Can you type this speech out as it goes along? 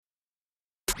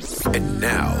And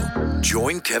now,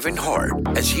 join Kevin Hart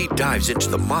as he dives into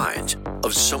the minds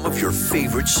of some of your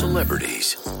favorite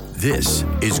celebrities. This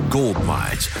is Gold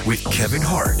Mines with Kevin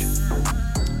Hart.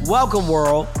 Welcome,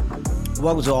 world.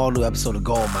 Welcome to an all-new episode of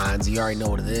Gold Mines. You already know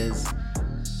what it is.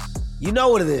 You know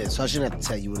what it is, so I shouldn't have to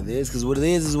tell you what it is, because what it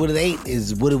is what it ain't,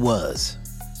 is what it was.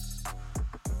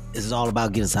 This is all about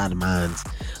getting inside the minds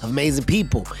of amazing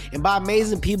people. And by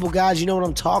amazing people, guys, you know what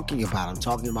I'm talking about. I'm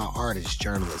talking about artists,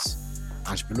 journalists,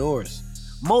 entrepreneurs,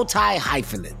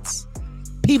 multi-hyphenates,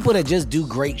 people that just do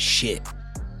great shit.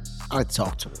 I like to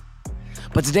talk to them.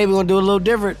 But today we're going to do it a little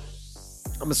different.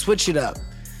 I'm going to switch it up.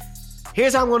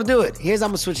 Here's how I'm going to do it. Here's how I'm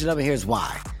going to switch it up, and here's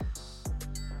why.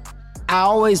 I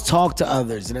always talk to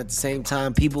others, and at the same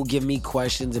time, people give me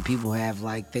questions, and people have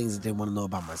like things that they want to know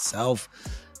about myself,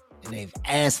 and they've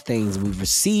asked things, and we've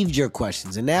received your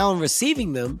questions, and now in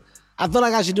receiving them, I feel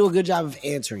like I should do a good job of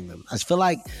answering them. I feel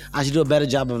like I should do a better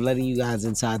job of letting you guys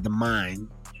inside the mind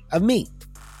of me.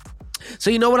 So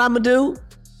you know what I'm going to do? I'm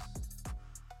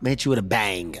going to hit you with a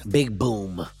bang, a big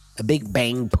boom, a big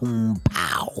bang, boom,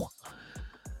 pow.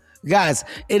 Guys,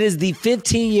 it is the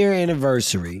 15-year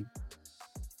anniversary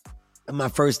of my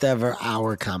first ever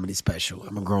hour comedy special.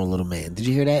 I'm a grown little man. Did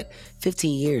you hear that?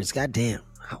 15 years. Goddamn.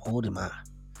 How old am I?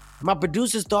 My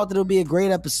producers thought that it would be a great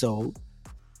episode,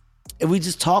 and we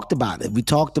just talked about it. We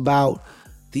talked about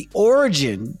the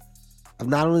origin of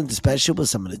not only the special, but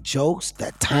some of the jokes,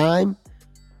 that time,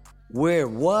 where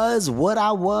it was, what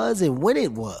I was, and when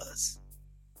it was.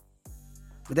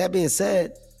 With that being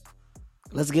said,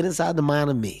 let's get inside the mind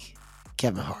of me,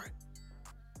 Kevin Hart.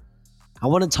 I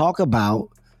want to talk about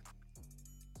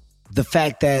the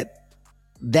fact that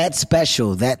that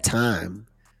special, that time,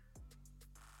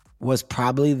 was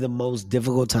probably the most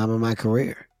difficult time of my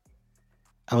career.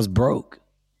 I was broke.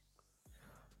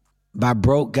 By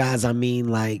broke, guys, I mean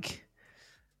like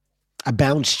I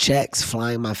bounced checks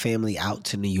flying my family out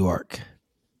to New York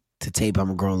to tape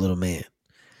I'm a Grown Little Man.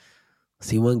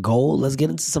 So you want gold? Let's get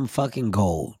into some fucking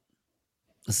gold.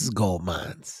 This is Gold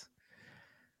Mines.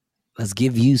 Let's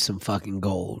give you some fucking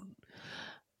gold.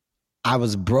 I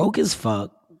was broke as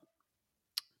fuck.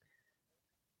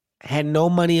 Had no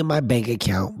money in my bank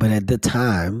account, but at the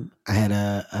time, I had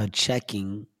a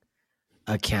checking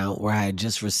account where I had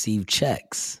just received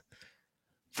checks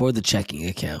for the checking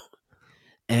account.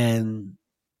 And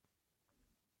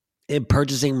in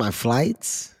purchasing my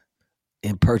flights,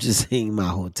 in purchasing my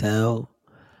hotel,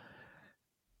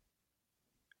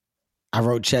 I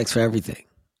wrote checks for everything.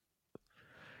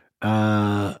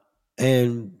 And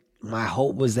my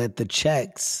hope was that the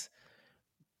checks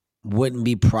wouldn't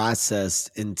be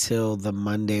processed until the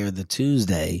Monday or the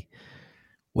Tuesday,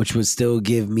 which would still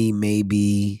give me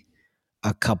maybe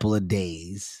a couple of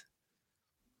days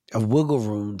of wiggle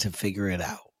room to figure it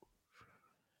out.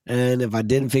 And if I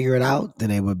didn't figure it out,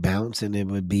 then it would bounce and it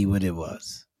would be what it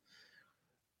was.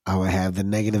 I would have the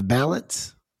negative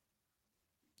balance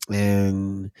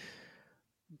and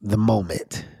the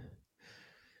moment.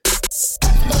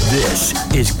 This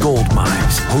is Gold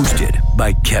Mines, hosted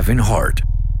by Kevin Hart.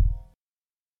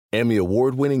 Emmy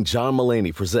award-winning John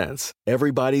Mulaney presents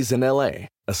Everybody's in L.A.,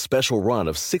 a special run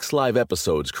of 6 live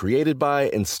episodes created by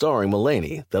and starring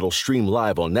Mulaney that'll stream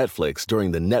live on Netflix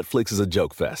during the Netflix is a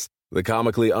Joke Fest. The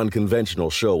comically unconventional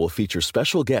show will feature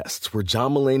special guests where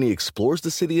John Mulaney explores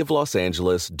the city of Los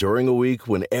Angeles during a week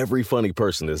when every funny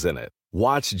person is in it.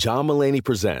 Watch John Mulaney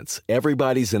Presents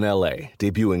Everybody's in L.A.,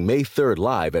 debuting May 3rd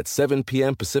live at 7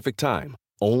 p.m. Pacific Time,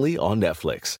 only on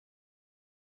Netflix.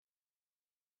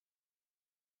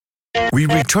 We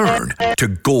return to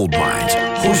Gold Mines,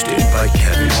 hosted by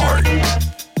Kevin Hart.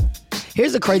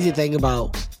 Here's the crazy thing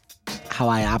about how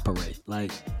I operate.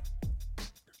 Like,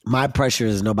 my pressure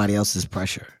is nobody else's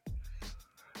pressure.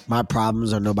 My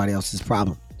problems are nobody else's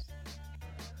problems.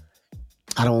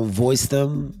 I don't voice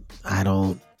them. I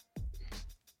don't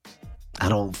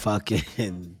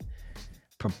fucking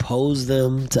propose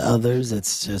them to others.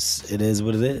 It's just, it is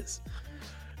what it is.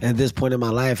 And at this point in my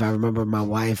life, I remember my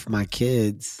wife, my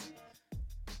kids,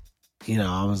 you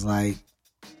know, I was like,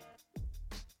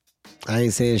 I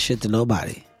ain't saying shit to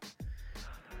nobody.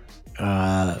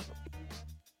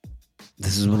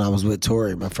 This is when I was with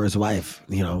Tori, my first wife.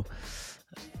 You know,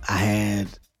 I had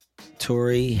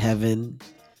Tori, Heaven,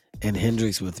 and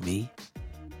Hendrix with me.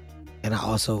 And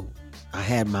I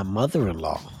had my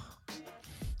mother-in-law,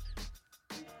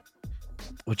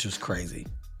 which was crazy.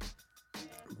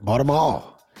 Bought them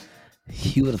all.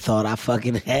 You would have thought I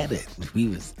fucking had it.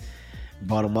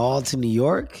 Brought them all to New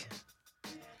York.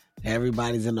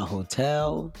 Everybody's in the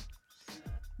hotel.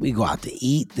 We go out to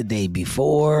eat the day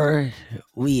before.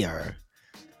 We are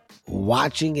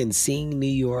watching and seeing New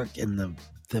York in the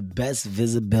the best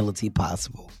visibility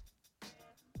possible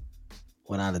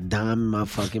without a dime in my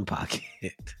fucking pocket.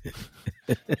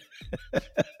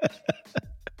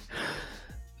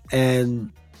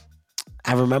 And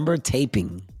I remember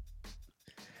taping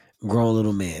Grown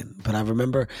Little Man. But I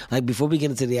remember, like, before we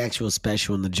get into the actual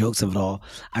special and the jokes of it all,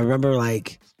 I remember,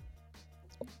 like,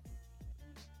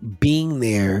 being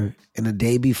there and the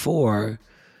day before,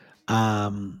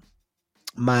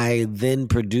 my then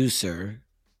producer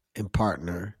and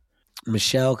partner,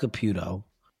 Michelle Caputo,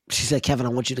 she said, Kevin, I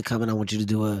want you to come and I want you to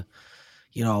do a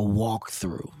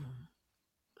walkthrough,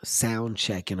 a sound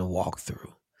check and a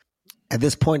walkthrough. At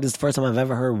this point, this is the first time I've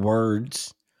ever heard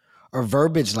words or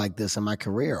verbiage like this in my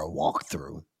career. A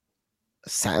walkthrough, a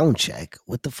sound check.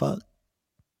 What the fuck?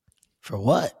 For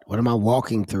what? What am I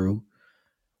walking through?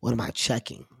 What am I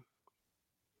checking?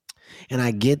 And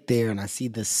I get there and I see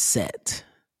the set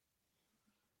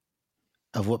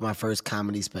of what my first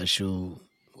comedy special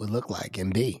would look like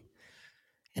and be.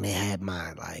 And they had they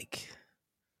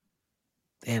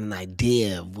had an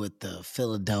idea of what the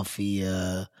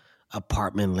Philadelphia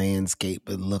apartment landscape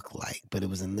would look like, but it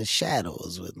was in the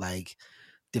shadows with like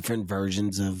different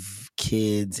versions of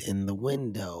kids in the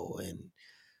window. And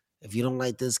if you don't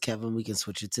like this, Kevin, we can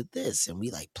switch it to this. And we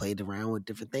like played around with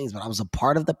different things, but I was a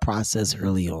part of the process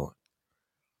early on.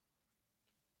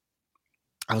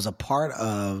 I was a part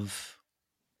of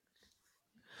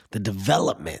the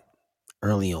development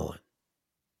early on.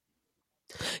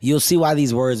 You'll see why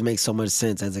these words make so much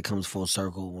sense as it comes full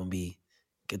circle when we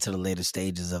get to the later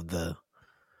stages of the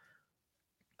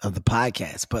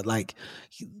podcast. But like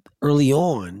early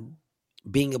on,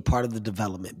 being a part of the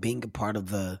development, being a part of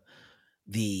the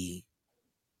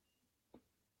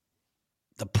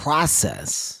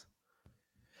process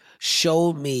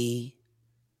showed me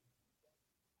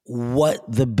what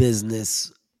the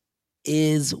business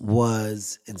is,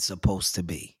 was, and supposed to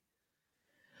be.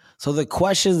 So the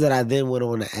questions that I then went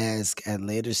on to ask at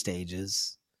later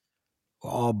stages were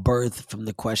all birthed from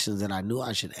the questions that I knew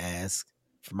I should ask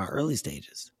for my early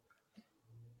stages.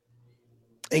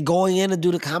 And going in to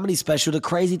do the comedy special, the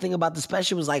crazy thing about the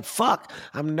special was like, fuck,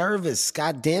 I'm nervous.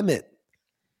 God damn it.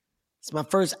 It's my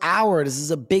first hour. This is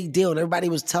a big deal. And everybody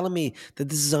was telling me that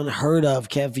this is unheard of,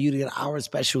 Kev, for you to get an hour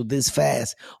special this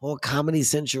fast on Comedy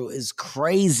Central is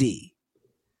crazy.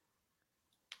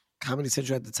 Comedy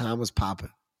Central at the time was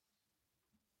popping.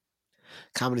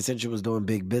 Comedy Central was doing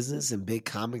big business and big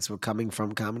comics were coming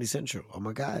from Comedy Central. Oh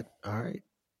my God. All right.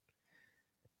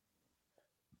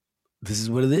 This is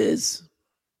what it is.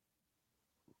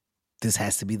 This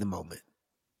has to be the moment.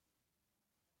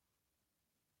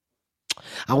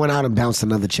 I went out and bounced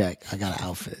another check. I got an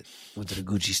outfit. Went to the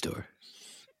Gucci store.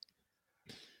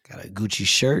 Got a Gucci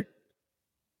shirt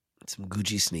and some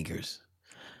Gucci sneakers.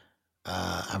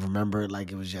 I remember it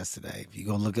like it was yesterday. If you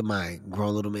go look at my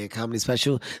Grown Little Man comedy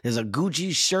special, there's a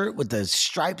Gucci shirt with the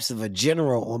stripes of a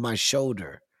general on my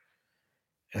shoulder.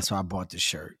 That's why I bought the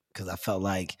shirt, because I felt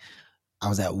like I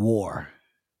was at war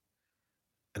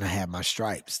and I had my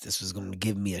stripes. This was going to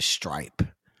give me a stripe.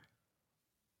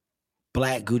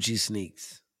 Black Gucci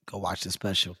sneaks. Go watch the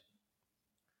special.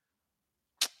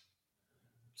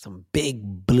 Some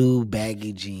big blue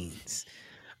baggy jeans.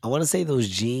 I want to say those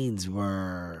jeans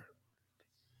were,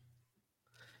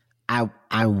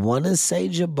 I want to say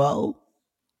Jabot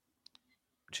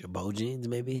jeans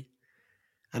maybe.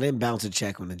 I didn't bounce a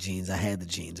check on the jeans. I had the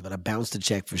jeans, but I bounced a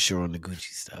check for sure on the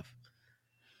Gucci stuff.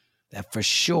 That for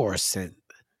sure sent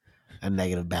a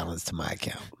negative balance to my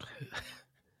account.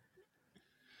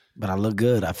 But I look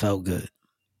good. I felt good.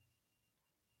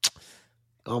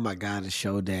 Oh my God, it's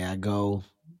show day. I do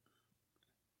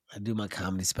my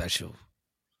comedy special.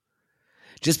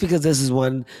 Just because this is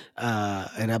an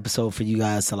episode for you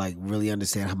guys to like really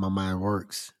understand how my mind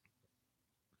works.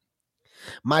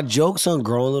 My jokes on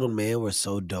Grown Little Man were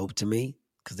so dope to me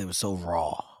because they were so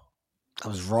raw. I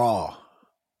was raw.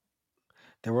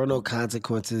 There were no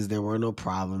consequences. There were no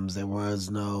problems. There was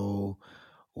no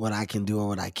what I can do or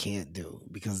what I can't do.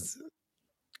 Because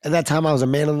at that time I was a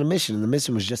man on a mission, and the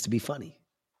mission was just to be funny.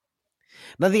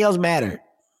 Nothing else mattered.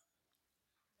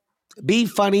 Be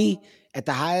funny at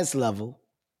the highest level.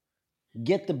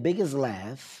 Get the biggest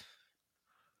laugh,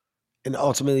 and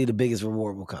ultimately the biggest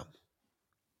reward will come.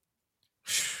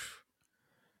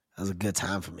 That was a good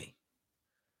time for me.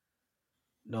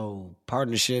 No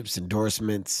partnerships,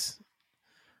 endorsements,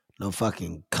 no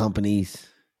fucking companies,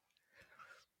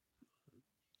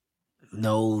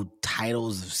 no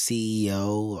titles of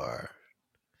CEO or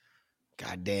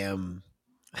goddamn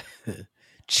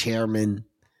chairman.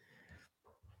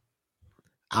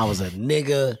 I was a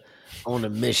nigga on a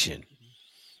mission.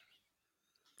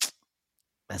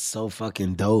 That's so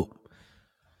fucking dope.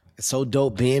 It's so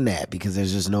dope being that because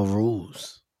there's just no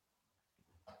rules.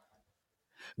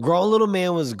 Grown Little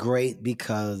Man was great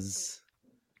because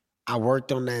I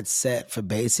worked on that set for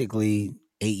basically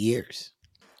 8 years.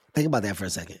 Think about that for a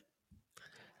second.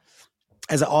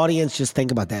 As an audience, just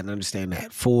think about that and understand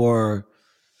that. For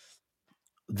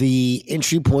the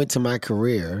entry point to my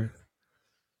career,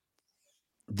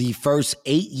 the first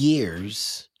 8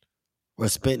 years were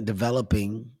spent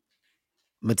developing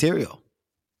material.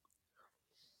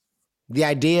 The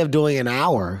idea of doing an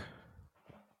hour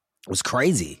was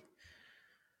crazy.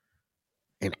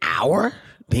 An hour?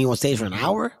 Being on stage for an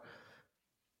hour?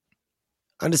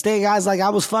 Understand, guys, like I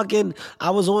was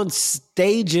on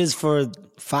stages for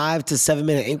 5 to 7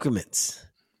 minute increments.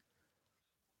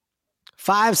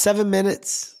 5, 7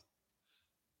 minutes.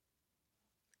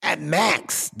 At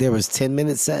max, there was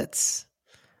 10-minute sets,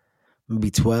 maybe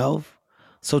 12.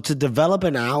 So to develop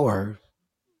an hour,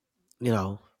 you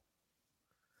know,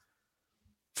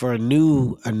 for a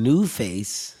new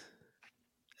face,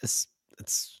 it's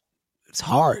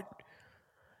hard.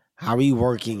 How are you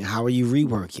working? How are you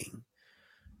reworking?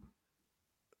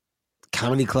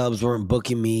 Comedy clubs weren't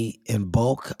booking me in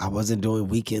bulk. I wasn't doing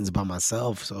weekends by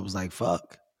myself. So I was like,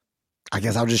 fuck. I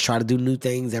guess I'll just try to do new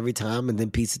things every time and then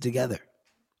piece it together.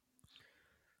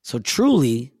 So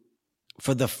truly,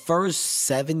 for the first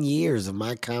 7 years of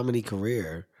my comedy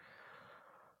career,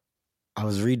 I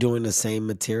was redoing the same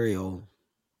material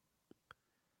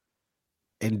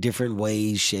in different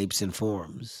ways, shapes, and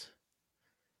forms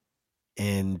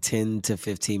in 10 to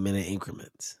 15-minute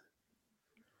increments.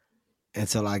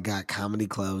 Until I got comedy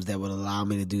clubs that would allow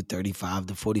me to do 35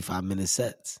 to 45-minute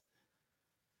sets.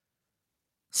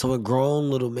 So when Grown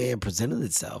Little Man presented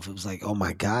itself, it was like, oh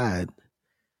my God,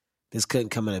 this couldn't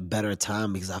come at a better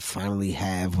time because I finally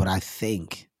have what I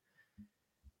think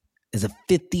is a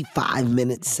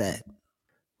 55-minute set.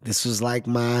 This was like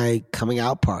my coming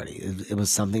out party. It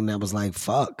was something that was like,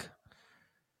 fuck.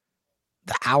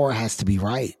 The hour has to be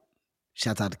right.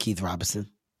 Shout out to Keith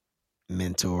Robinson,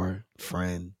 mentor,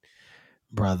 friend,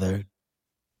 brother,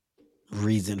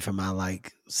 reason for my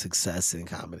success in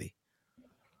comedy.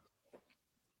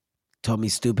 Told me,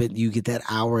 stupid, you get that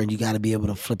hour and you got to be able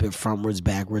to flip it frontwards,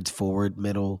 backwards, forward,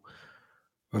 middle,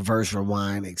 reverse,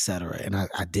 rewind, etc. And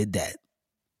I did that.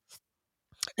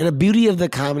 And the beauty of the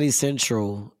Comedy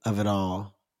Central of it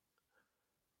all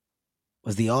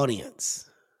was the audience.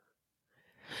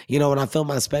 You know, when I filmed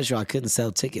my special, I couldn't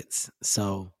sell tickets.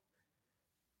 So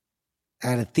I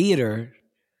had a theater,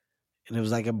 and it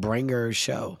was like a bringer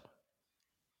show.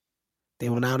 They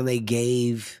went out and they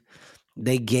gave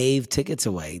tickets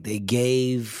away. They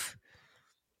gave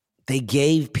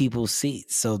people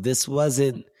seats. So this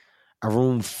wasn't a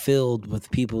room filled with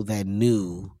people that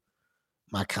knew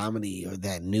my comedy or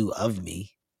that knew of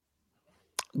me.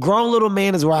 Grown Little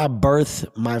Man is where I birthed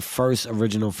my first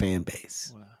original fan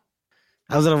base. Wow.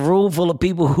 I was in a room full of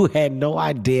people who had no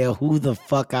idea who the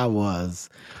fuck I was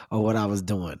or what I was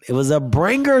doing. It was a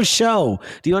bringer show.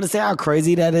 Do you understand how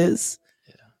crazy that is?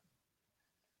 Yeah.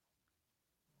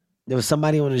 There was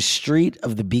somebody on the street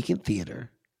of the Beacon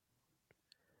Theater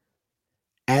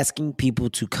asking people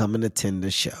to come and attend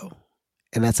the show.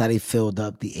 And that's how they filled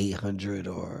up the 800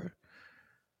 or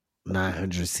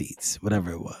 900 seats,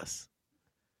 whatever it was.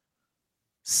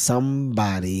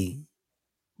 Somebody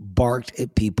barked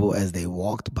at people as they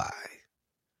walked by.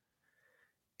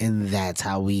 And that's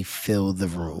how we filled the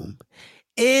room.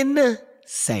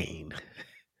 Insane.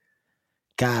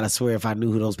 God, I swear if I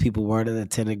knew who those people were that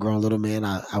attended Grown Little Man,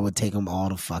 I would take them all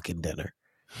to fucking dinner.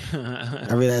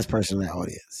 Every last person in that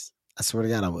audience. I swear to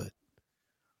God I would.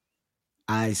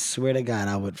 I swear to God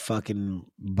I would fucking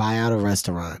buy out a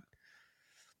restaurant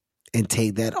and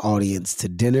take that audience to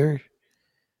dinner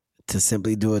to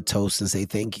simply do a toast and say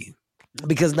thank you.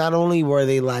 Because not only were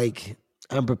they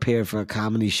unprepared for a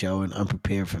comedy show and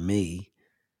unprepared for me,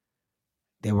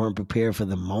 they weren't prepared for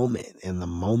the moment. And the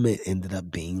moment ended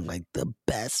up being the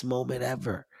best moment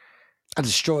ever. I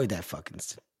destroyed that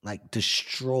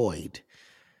destroyed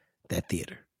that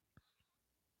theater.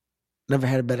 Never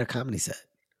had a better comedy set.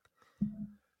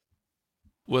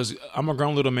 Was I'm a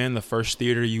Grown Little Man the first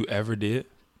theater you ever did?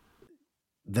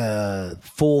 The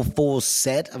full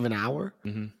set of an hour?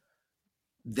 Mm-hmm.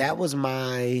 That was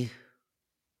I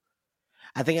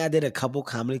think I did a couple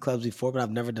comedy clubs before, but I've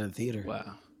never done a theater.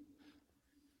 Wow.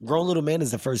 Grown Little Man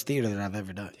is the first theater that I've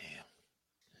ever done. Damn.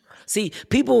 See,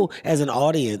 people as an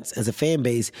audience, as a fan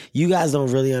base, you guys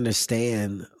don't really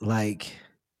understand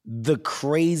the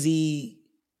crazy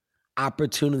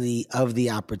opportunity of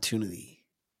the opportunity.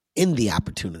 in the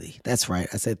opportunity. That's right.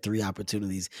 I said 3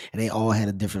 opportunities, and they all had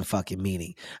a different fucking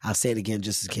meaning. I'll say it again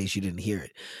just in case you didn't hear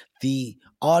it. The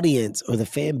audience or the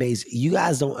fan base, you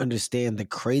guys don't understand the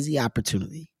crazy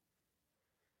opportunity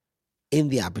in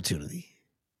the opportunity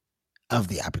of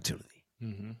the opportunity.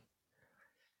 Mm-hmm.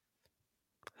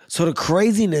 So the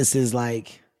craziness is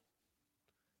like,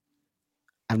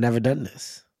 I've never done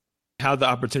this. How'd the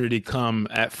opportunity come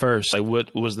at first? Like,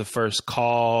 what was the first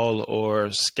call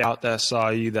or scout that saw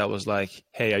you that was like,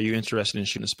 hey, are you interested in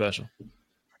shooting a special?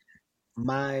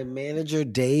 My manager,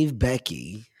 Dave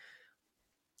Becky,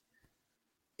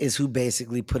 is who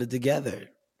basically put it together.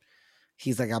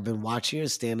 He's like, I've been watching your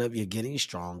stand-up. You're getting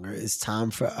stronger. It's time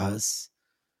for us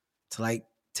to, like,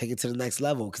 take it to the next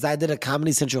level. Because I did a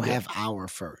Comedy Central half hour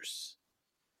first.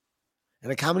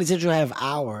 And a Comedy Central half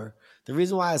hour, the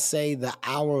reason why I say the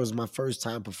hour was my first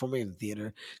time performing in the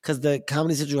theater, because the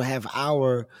Comedy Central half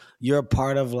hour, you're a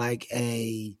part of like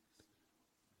a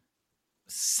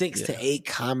 6 to 8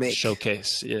 comic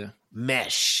showcase,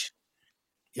 mesh.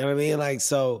 You know what I mean? Like,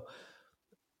 so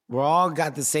we're all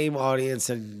got the same audience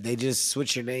and they just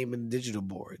switch your name in the digital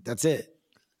board. That's it.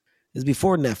 It's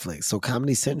before Netflix. So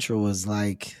Comedy Central was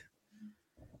like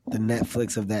the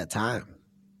Netflix of that time.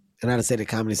 And not to say that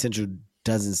Comedy Central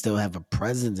doesn't still have a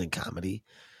presence in comedy.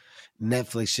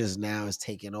 Netflix just now is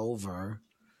taking over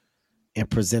and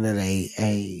presented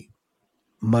a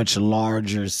much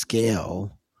larger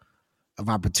scale of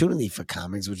opportunity for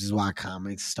comics, which is why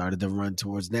comics started to run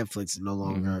towards Netflix and no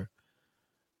longer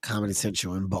Comedy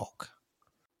Central in bulk.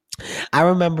 I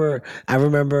remember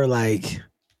like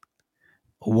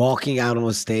walking out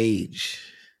on stage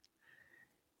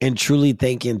and truly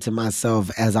thinking to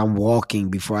myself as I'm walking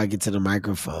before I get to the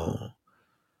microphone,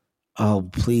 oh,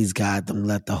 please, God, don't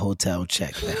let the hotel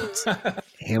check bounce.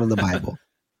 Hand on the Bible.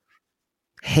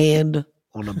 Hand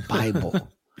on the Bible.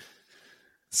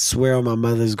 Swear on my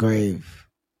mother's grave.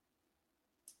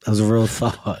 That was a real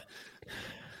thought.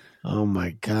 Oh,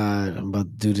 my God. I'm about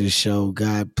to do this show.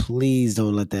 God, please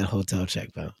don't let that hotel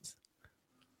check bounce.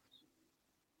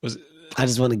 I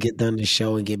just want to get done the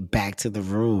show and get back to the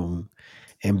room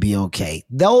and be okay.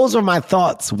 Those are my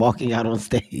thoughts walking out on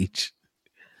stage.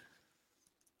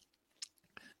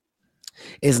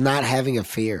 Is not having a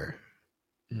fear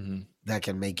that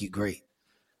can make you great.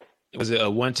 Was it a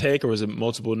one take or was it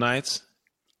multiple nights?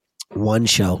 One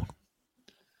show.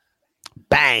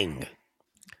 Bang.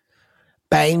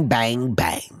 Bang, bang,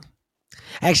 bang.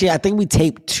 Actually, I think we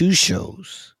taped 2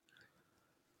 shows.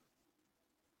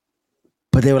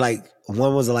 But they were like,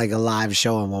 one was like a live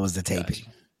show and one was the taping.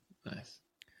 Gotcha. Nice.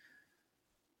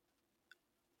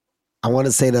 I want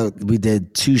to say that we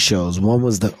did 2 shows. One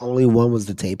was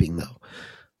the taping though.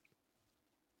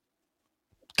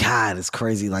 God, it's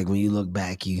crazy. Like when you look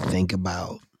back, you just think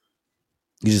about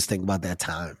that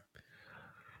time.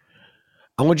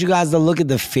 I want you guys to look at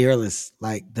the fearlessness.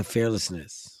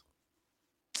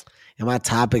 And my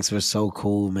topics were so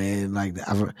cool, man. Like,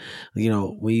 when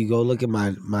you go look at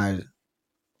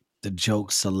the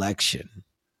joke selection,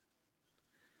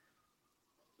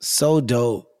 so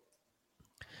dope.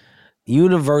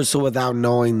 Universal without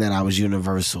knowing that I was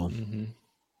universal. Mm-hmm.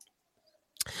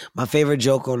 My favorite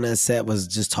joke on that set was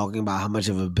just talking about how much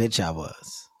of a bitch I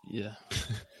was. Yeah.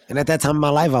 And at that time in my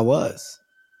life, I was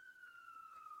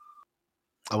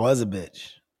a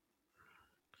bitch.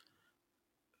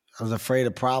 I was afraid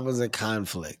of problems and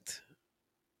conflict.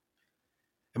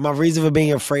 And my reason for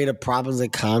being afraid of problems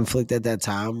and conflict at that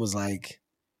time was like,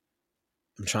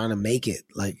 I'm trying to make it.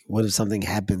 Like, what if something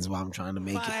happens while I'm trying to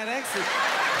make it?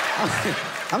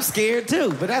 I'm scared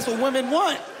too, but that's what women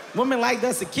want. Women like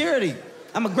that security.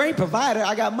 I'm a great provider.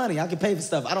 I got money. I can pay for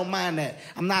stuff. I don't mind that.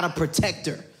 I'm not a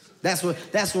protector. That's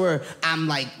where I'm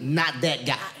like not that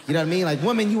guy. You know what I mean? Like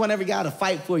women, you want every guy to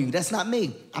fight for you. That's not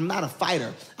me. I'm not a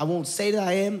fighter. I won't say that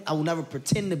I am. I will never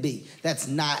pretend to be. That's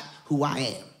not who I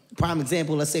am. Prime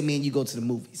example, let's say me and you go to the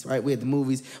movies, right? We're at the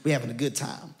movies. We're having a good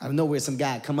time. Out of nowhere, some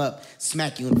guy come up,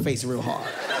 smack you in the face real hard.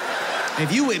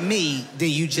 If you with me, then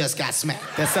you just got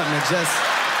smacked. That's something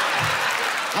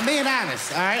that I'm being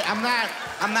honest, all right? I'm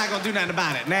not gonna do nothing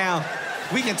about it. Now,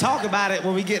 we can talk about it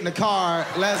when we get in the car.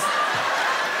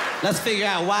 Let's figure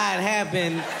out why it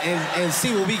happened and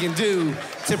see what we can do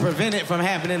to prevent it from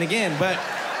happening again. But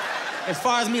as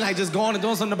far as me like just going and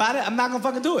doing something about it, I'm not gonna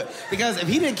fucking do it. Because if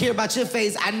he didn't care about your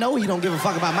face, I know he don't give a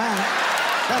fuck about mine.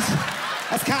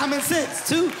 That's common sense.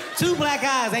 Two black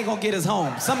eyes ain't gonna get us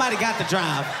home. Somebody got to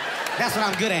drive. That's what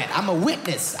I'm good at. I'm a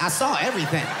witness. I saw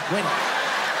everything.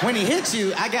 When he hit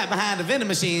you, I got behind the vending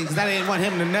machine because I didn't want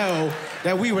him to know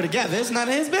that we were together. It's none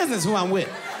of his business who I'm with.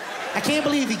 I can't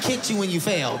believe he kicked you when you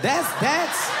failed. That's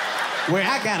where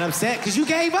I got upset because you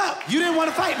gave up. You didn't want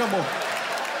to fight no more.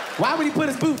 Why would he put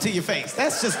his boot to your face?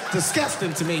 That's just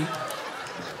disgusting to me.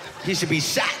 He should be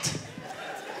shot.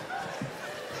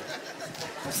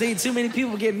 I've seen too many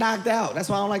people get knocked out. That's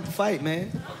why I don't like to fight,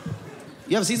 man.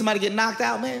 You ever see somebody get knocked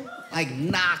out, man? Like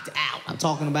knocked out. I'm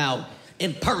talking about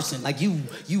in person. Like you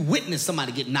witness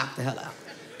somebody get knocked the hell out.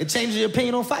 It changes your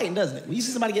opinion on fighting, doesn't it? When you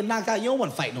see somebody get knocked out, you don't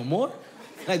want to fight no more.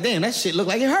 Like, damn, that shit look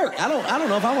like it hurt. I don't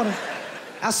know if I want to.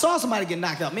 I saw somebody get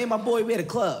knocked out. Me and my boy, we at a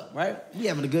club, right? We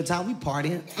having a good time. We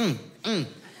partying.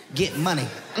 Get money.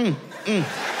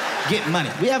 Get money.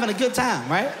 We having a good time,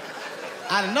 right?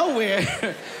 Out of nowhere,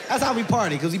 that's how we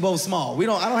party, because we both small. I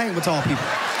don't hang with tall people.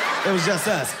 It was just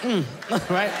us.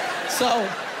 Right? So,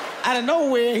 out of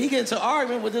nowhere, he gets into an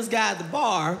argument with this guy at the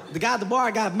bar. The guy at the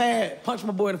bar got mad, punched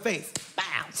my boy in the face. Bow.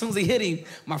 As soon as he hit him,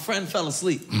 my friend fell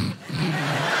asleep.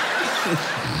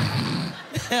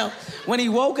 Now, when he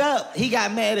woke up, he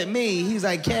got mad at me. He was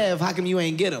like, Kev, how come you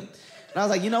ain't get him? And I was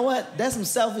like, you know what? That's some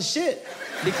selfish shit.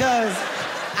 Because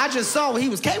I just saw what he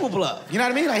was capable of. You know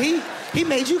what I mean? Like, he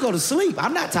made you go to sleep.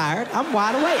 I'm not tired. I'm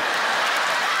wide awake.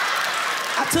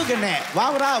 I took a nap.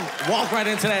 Why would I walk right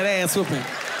into that ass whooping?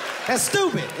 That's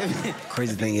stupid.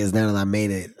 Crazy thing is, now that I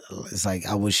made it, it's like,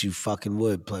 I wish you fucking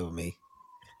would play with me.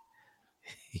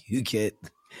 You get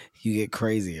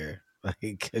crazier. Like,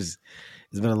 because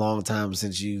it's been a long time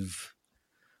since you've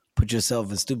put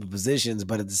yourself in stupid positions,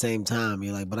 but at the same time,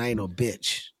 you're like, but I ain't no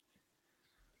bitch.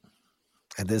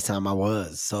 At this time, I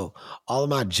was. So all of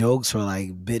my jokes were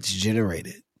like bitch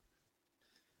generated.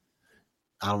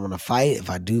 I don't want to fight. If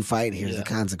I do fight, here's the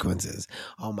consequences.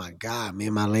 Oh my God, me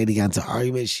and my lady got into an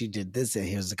argument. She did this, and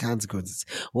here's the consequences.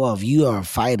 Well, if you are a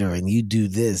fighter and you do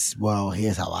this, well,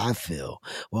 here's how I feel.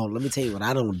 Well, let me tell you what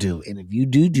I don't do. And if you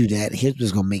do that, here's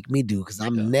what's going to make me do, because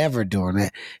I'm never doing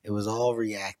that. It was all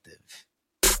reactive.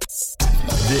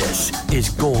 This is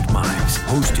Gold Mines,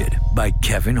 hosted by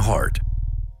Kevin Hart.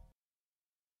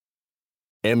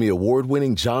 Emmy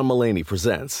award-winning John Mulaney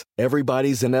presents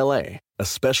Everybody's in L.A., a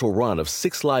special run of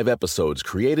 6 live episodes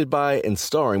created by and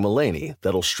starring Mulaney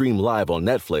that'll stream live on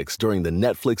Netflix during the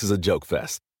Netflix is a Joke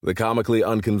Fest. The comically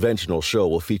unconventional show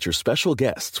will feature special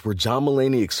guests where John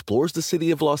Mulaney explores the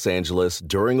city of Los Angeles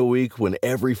during a week when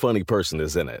every funny person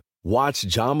is in it. Watch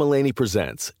John Mulaney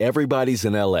Presents Everybody's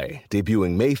in L.A.,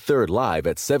 debuting May 3rd live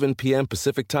at 7 p.m.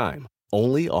 Pacific Time,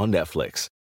 only on Netflix.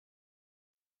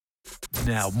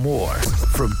 Now more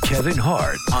from Kevin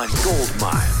Hart on Gold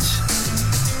Mines.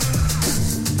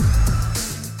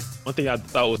 One thing I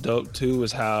thought was dope too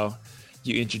was how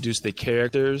you introduced the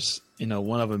characters. You know,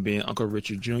 one of them being Uncle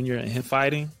Richard Jr. and him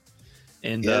fighting,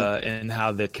 and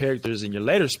how the characters in your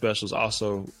later specials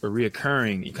also were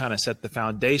reoccurring. You kind of set the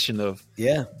foundation of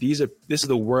this is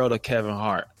the world of Kevin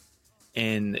Hart,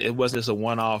 and it wasn't just a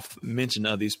one-off mention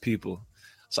of these people.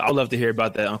 So I'd love to hear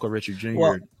about that Uncle Richard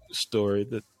Jr. story.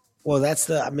 Well, I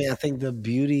think the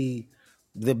beauty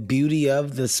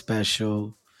of the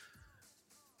special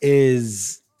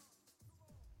is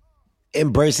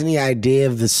embracing the idea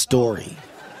of the story.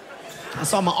 I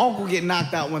saw my uncle get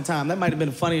knocked out one time. That might have been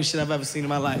the funniest shit I've ever seen in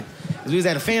my life. We was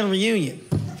at a family reunion.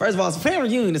 First of all, it's a family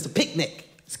reunion. It's a picnic.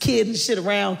 It's kids and shit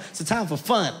around. It's a time for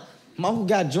fun. My uncle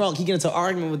got drunk. He get into an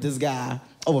argument with this guy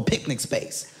over picnic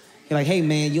space. He's like, hey,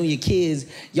 man, you and your kids,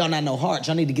 y'all not no heart.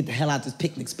 Y'all need to get the hell out this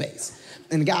picnic space.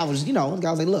 And the guy was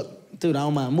like, look, dude, I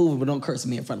don't mind moving, but don't curse at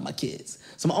me in front of my kids.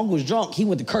 So my uncle was drunk. He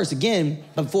went to curse again,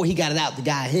 but before he got it out, the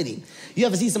guy hit him. You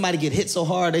ever see somebody get hit so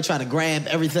hard, they try to grab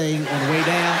everything on the way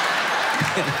down?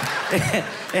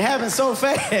 It happened so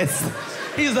fast.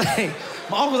 He's like,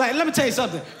 my uncle was like, let me tell you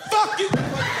something. Fuck you.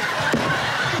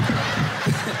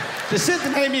 The shit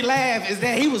that made me laugh is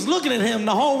that he was looking at him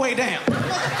the whole way down.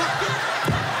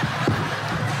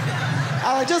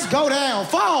 I was like, just go down,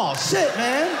 fall. Shit,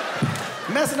 man.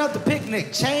 Messing up the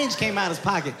picnic. Change came out of his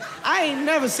pocket. I ain't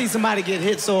never seen somebody get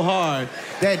hit so hard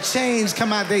that change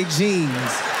come out their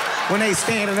jeans when they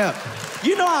standing up.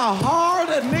 You know how hard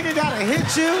a nigga gotta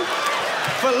hit you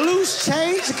for loose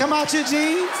change to come out your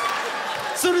jeans?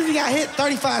 As soon as he got hit,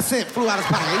 35 cents flew out his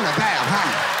pocket. He went, bam,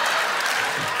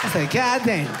 huh? I said, God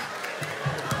damn.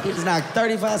 He just knocked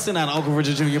 35 cents out of Uncle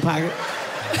Richard Jr. pocket.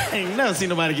 I ain't never seen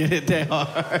nobody get hit that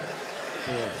hard.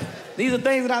 Yeah. These are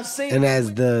things that I've seen. And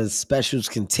as the specials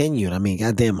continued, I mean,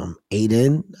 goddamn, I'm 8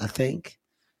 in, I think.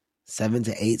 7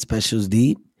 to 8 specials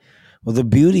deep. Well, the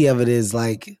beauty of it is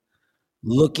like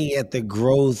looking at the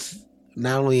growth,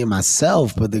 not only in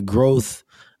myself, but the growth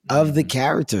of the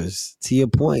characters, to your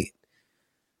point.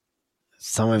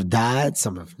 Some have died,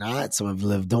 some have not, some have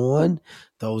lived on.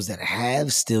 Those that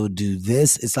have still do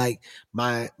this. It's like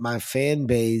my fan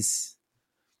base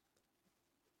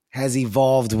has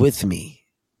evolved with me.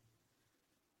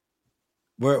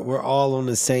 We're all on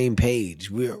the same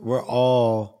page. We're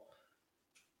all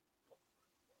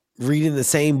reading the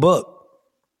same book.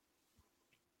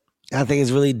 I think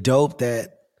it's really dope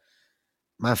that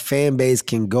my fan base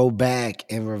can go back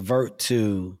and revert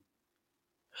to,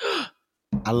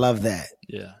 I love that.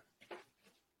 Yeah.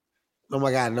 Oh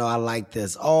my God, no, I like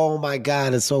this. Oh my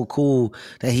God, it's so cool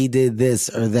that he did this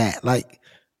or that. Like,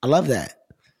 I love that.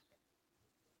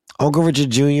 Uncle Richard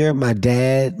Jr., my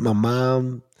dad, my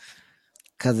mom,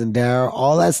 cousin Daryl,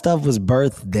 all that stuff was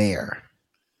birthed there.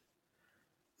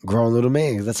 Grown little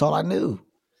man, 'cause that's all I knew.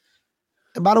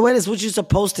 And by the way, that's what you're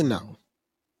supposed to know.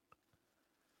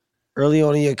 Early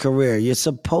on in your career, you're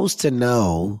supposed to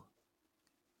know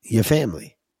your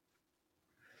family.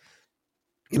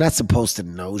 You're not supposed to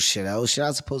know shit else. You're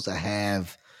not supposed to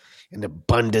have an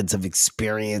abundance of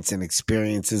experience and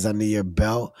experiences under your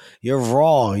belt. You're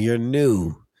raw. You're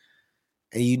new.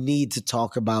 And you need to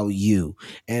talk about you.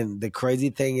 And the crazy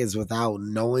thing is, without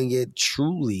knowing it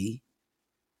truly,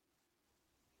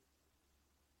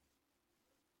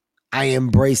 I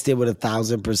embraced it with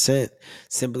 1,000%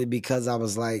 simply because I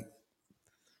was like,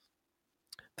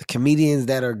 the comedians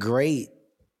that are great,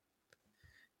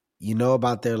 you know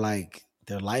about their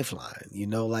lifeline, you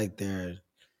know, like their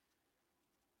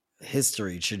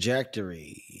history,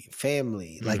 trajectory,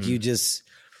 family. Mm-hmm. Like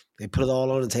they put it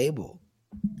all on the table.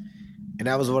 And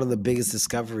that was one of the biggest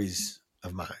discoveries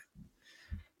of mine.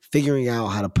 Figuring out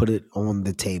how to put it on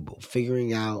the table.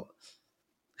 Figuring out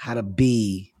how to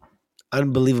be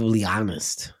unbelievably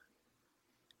honest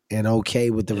and okay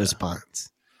with the response.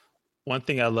 One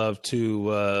thing I loved too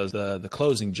was the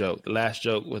closing joke, the last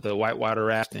joke with the whitewater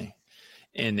rafting.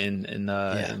 And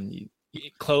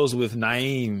you close with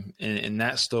Naeem in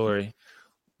that story.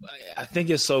 I think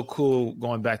it's so cool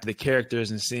going back to the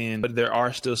characters and seeing, but there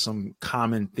are still some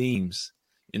common themes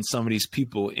in some of these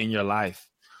people in your life.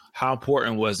 How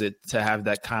important was it to have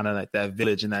that kind of like that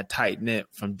village and that tight knit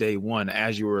from day one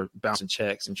as you were bouncing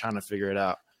checks and trying to figure it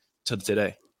out to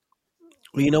today?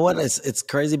 Well, you know what? It's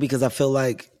crazy because I feel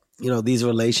like, you know, these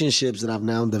relationships that I've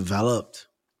now developed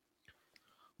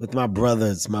with my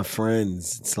brothers, my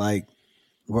friends, it's like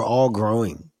we're all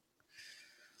growing.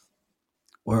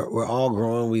 We're all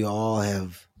growing. We all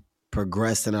have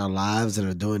progressed in our lives and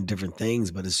are doing different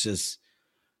things, but it's just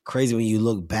crazy when you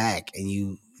look back and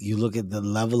you look at the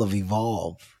level of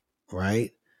evolve,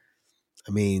 right?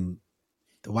 I mean,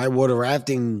 the whitewater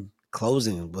rafting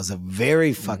closing was a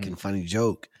very fucking funny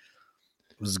joke.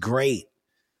 It was great.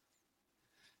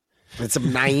 It's a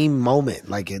Naeem moment.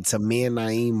 Like, it's a me and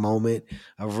Naeem moment,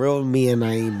 a real me and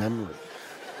Naeem memory.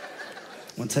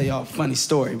 I want to tell y'all a funny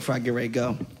story before I get ready to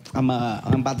go. I'm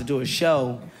about to do a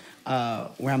show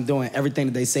where I'm doing everything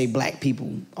that they say black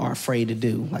people are afraid to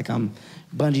do. Like, I'm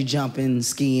bungee jumping,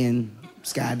 skiing,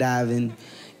 skydiving,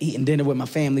 eating dinner with my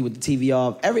family with the TV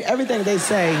off. Everything that they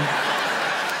say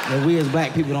that we as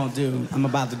black people don't do, I'm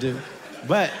about to do.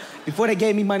 But before they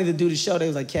gave me money to do the show, they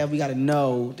was like, Kev, we got to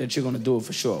know that you're going to do it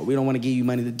for sure. We don't want to give you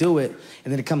money to do it,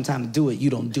 and then it come time to do it, you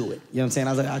don't do it. You know what I'm saying?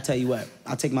 I was like, I'll tell you what.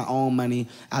 I'll take my own money.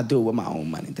 I'll do it with my own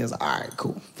money. They was like, all right,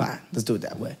 cool, fine. Let's do it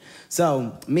that way.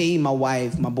 So me, my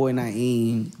wife, my boy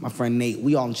Naeem, my friend Nate,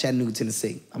 we all in Chattanooga,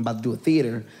 Tennessee. I'm about to do a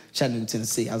theater in Chattanooga,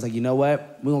 Tennessee. I was like, you know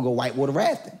what? We're going to go whitewater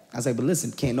rafting. I was like, but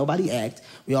listen, can't nobody act.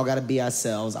 We all got to be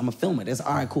ourselves. I'm going to film it. That's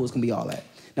all right, cool. It's going to be all that.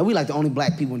 Now, we like the only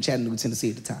black people in Chattanooga, Tennessee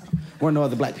at the time. There weren't no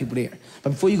other black people there.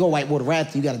 But before you go whitewater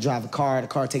rafting, you got to drive a car. The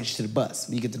car takes you to the bus.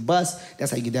 When you get to the bus,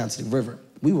 that's how you get down to the river.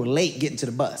 We were late getting to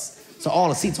the bus. So all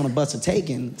the seats on the bus are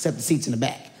taken except the seats in the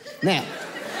back. Now,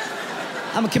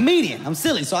 I'm a comedian. I'm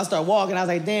silly. So I start walking. I was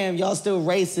like, damn, y'all still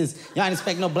racist. Y'all ain't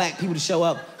expect no black people to show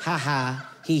up. Ha ha,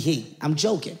 he he. I'm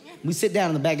joking. We sit down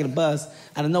in the back of the bus.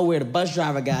 Out of nowhere, the bus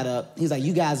driver got up. He's like,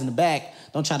 you guys in the back,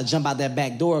 don't try to jump out that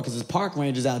back door because there's park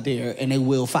rangers out there and they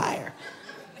will fire.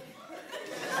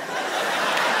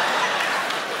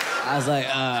 I was like,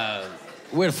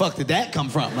 where the fuck did that come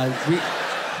from?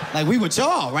 Like we with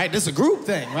y'all, right? This is a group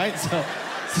thing, right? So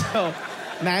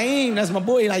Naeem, that's my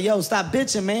boy, like, yo, stop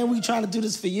bitching, man. We trying to do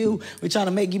this for you. We trying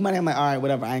to make you money. I'm like, all right,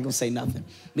 whatever. I ain't gonna say nothing.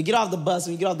 We get off the bus.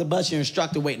 When you get off the bus, your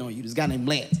instructor waiting on you. This guy named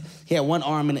Lance. He had one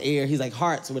arm in the air. He's like,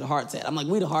 Hearts, where the Hearts at? I'm like,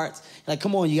 we the Hearts. He's like,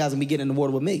 come on, you guys gonna be getting in the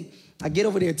water with me. I get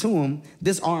over there to him.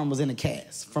 This arm was in a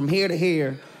cast. From hair to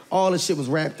hair, all the shit was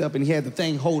wrapped up, and he had the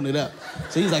thing holding it up.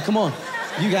 So he's like, come on,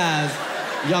 you guys,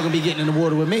 y'all gonna be getting in the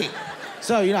water with me.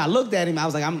 So, you know, I looked at him. I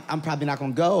was like, I'm probably not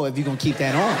gonna go if you're gonna keep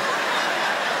that on.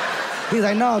 He's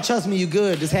like, no, trust me, you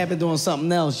good. This happened doing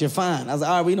something else. You're fine. I was like,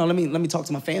 all right, well, let me talk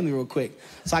to my family real quick.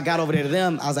 So I got over there to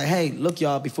them. I was like, hey, look,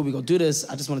 y'all, before we go do this,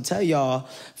 I just want to tell y'all,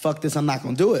 fuck this, I'm not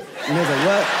gonna do it. And they was like,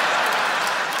 what?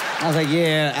 I was like,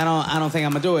 yeah, I don't think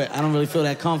I'm gonna do it. I don't really feel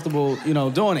that comfortable,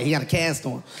 doing it. He got a cast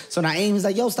on. So Naeem was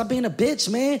like, yo, stop being a bitch,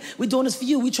 man. We doing this for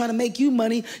you. We trying to make you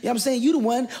money. You know what I'm saying? You the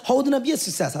one holding up your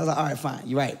success. I was like, all right, fine.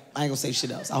 You're right. I ain't gonna say shit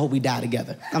else. I hope we die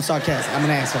together. I'm sarcastic. I'm an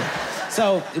asshole.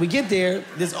 So we get there.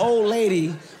 This old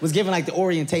lady was giving like the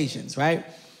orientations, right?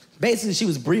 Basically, she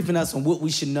was briefing us on what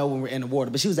we should know when we're in the water.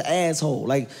 But she was an asshole.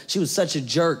 Like, she was such a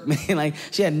jerk, man. Like,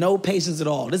 she had no patience at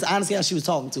all. This is honestly how she was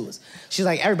talking to us. She was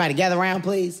like, everybody gather around,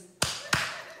 please.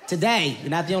 Today, you're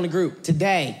not the only group.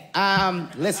 Today,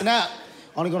 listen up.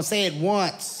 Only gonna say it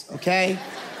once, okay?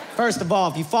 First of all,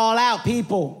 if you fall out,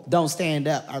 people, don't stand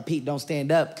up. I repeat, don't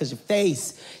stand up, because your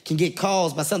face can get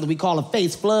caused by something we call a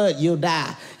face flood. You'll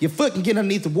die. Your foot can get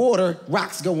underneath the water.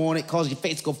 Rocks go on it, cause your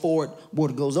face go forward.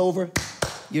 Water goes over.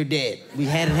 You're dead. We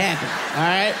had it happen,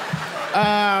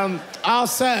 all right?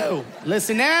 Also,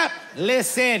 listen up.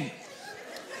 Listen.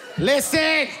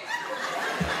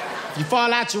 If you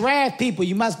fall out your raft, people,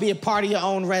 you must be a part of your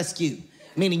own rescue,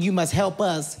 meaning you must help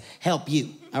us help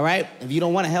you, all right? If you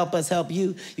don't want to help us help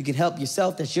you, you can help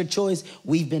yourself. That's your choice.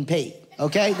 We've been paid,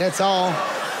 okay? That's all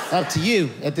up to you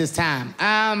at this time.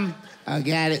 I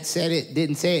got it, said it,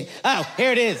 didn't say it. Oh,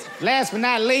 here it is. Last but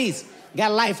not least,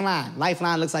 got a lifeline.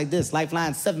 Lifeline looks like this.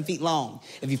 Lifeline's 7 feet long.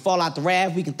 If you fall out the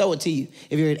raft, we can throw it to you.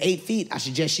 If you're at 8 feet, I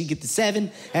suggest you get to 7.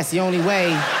 That's the only way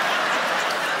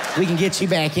we can get you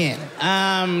back in.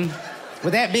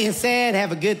 With that being said,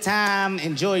 have a good time,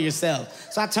 enjoy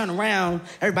yourself. So I turn around,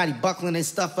 everybody buckling their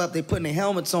stuff up, they putting their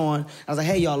helmets on. I was like,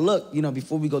 hey, y'all, look,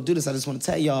 before we go do this, I just want to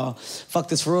tell y'all, fuck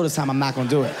this for real this time, I'm not gonna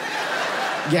do it.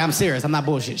 Yeah, I'm serious, I'm not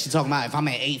bullshit. She's talking about if I'm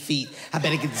at 8 feet, I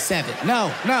better get to 7.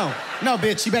 No,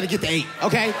 bitch, you better get to 8,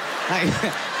 okay?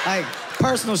 Like,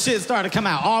 personal shit started to come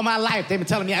out. All my life, they've been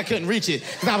telling me I couldn't reach it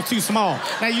because I was too small.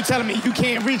 Now you telling me you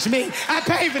can't reach me? I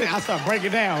paid for it. I start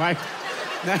breaking down, right?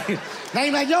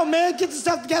 Naeem like, yo, man, get your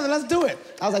stuff together. Let's do it.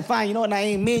 I was like, fine, you know what,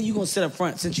 Naeem? Me and you gonna sit up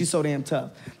front since you so damn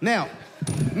tough. Now,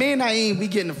 me and Naeem, we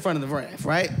get in the front of the raft,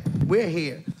 right? We're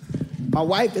here. My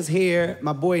wife is here.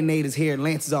 My boy Nate is here. And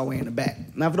Lance is all the way in the back.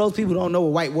 Now, for those people who don't know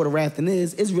what whitewater rafting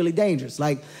is, it's really dangerous.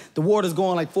 Like, the water's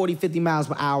going like 40, 50 miles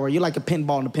per hour. You're like a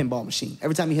pinball in a pinball machine.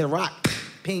 Every time you hit a rock,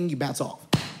 ping, you bounce off.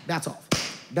 Bounce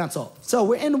off. Bounce off. So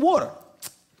we're in the water.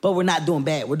 But we're not doing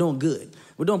bad. We're doing good.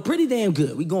 We're doing pretty damn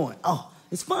good. We're going, oh,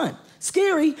 it's fun.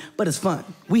 Scary, but it's fun.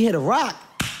 We hit a rock,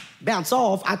 bounce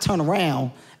off, I turn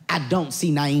around, I don't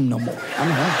see Naeem no more. I'm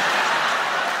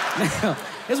like, now,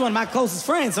 this is one of my closest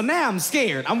friends, so now I'm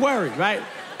scared. I'm worried, right?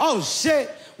 Oh,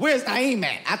 shit, where's Naeem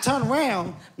at? I turn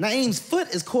around, Naeem's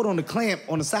foot is caught on the clamp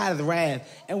on the side of the raft,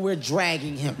 and we're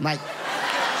dragging him, like,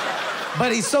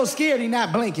 but he's so scared he's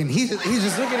not blinking. He's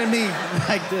just looking at me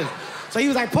like this. So he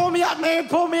was like, pull me up, man,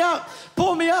 pull me up,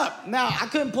 pull me up. Now, I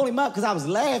couldn't pull him up because I was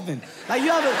laughing. Like, you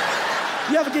ever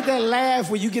get that laugh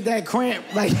where you get that cramp?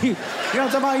 Like, you know what I'm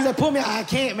talking about? He's like, pull me up. I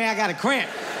can't, man, I got a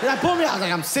cramp. He's like, pull me up. I was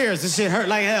like, I'm serious, this shit hurt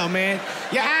like hell, man.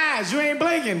 Your eyes, you ain't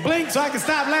blinking. Blink so I can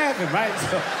stop laughing, right?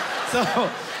 So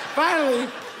finally,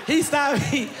 he stopped,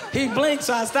 he blinked,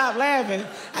 so I stopped laughing.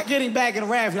 I get him back in the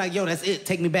raft. He's like, yo, that's it.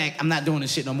 Take me back. I'm not doing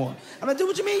this shit no more. I'm like, dude,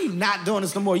 what you mean you not doing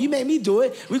this no more? You made me do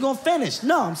it. We gonna finish.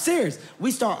 No, I'm serious.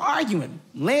 We start arguing.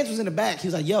 Lance was in the back. He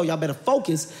was like, yo, y'all better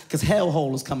focus, because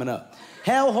Hellhole is coming up.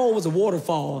 Hellhole was a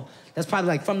waterfall that's probably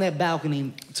like from that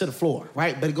balcony to the floor,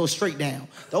 right? But it goes straight down.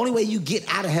 The only way you get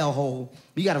out of Hellhole,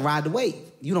 you gotta ride the wave.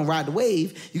 You don't ride the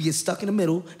wave, you get stuck in the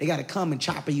middle. They gotta come and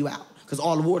chopper you out, because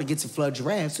all the water gets to flood your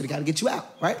raft, so they gotta get you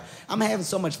out, right? I'm having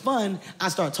so much fun, I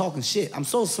start talking shit. I'm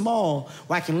so small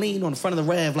where I can lean on the front of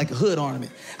the raft like a hood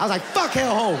ornament. I was like, fuck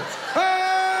Hellhole.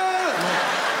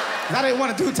 Ah! I didn't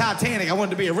want to do Titanic, I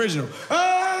wanted to be original.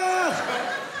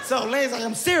 Ah! So Lance's like,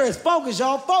 I'm serious, focus,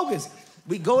 y'all, focus.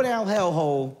 We go down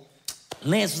Hellhole.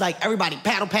 Lance was like, everybody,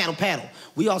 paddle, paddle, paddle.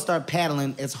 We all started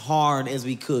paddling as hard as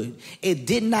we could. It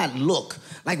did not look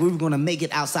like we were gonna make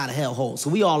it outside of Hellhole. So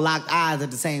we all locked eyes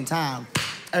at the same time.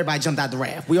 Everybody jumped out the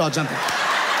raft. We all jumped out.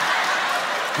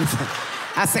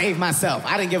 I saved myself.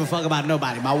 I didn't give a fuck about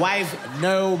nobody. My wife,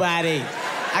 nobody.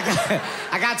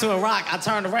 I got to a rock. I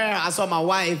turned around. I saw my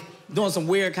wife doing some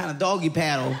weird kind of doggy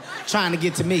paddle trying to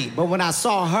get to me. But when I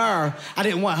saw her, I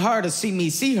didn't want her to see me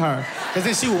see her, because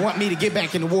then she would want me to get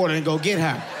back in the water and go get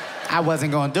her. I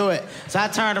wasn't gonna do it. So I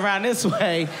turned around this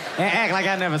way and act like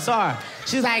I never saw her.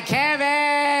 She's like,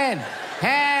 Kevin,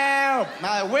 help. I'm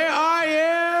like, where are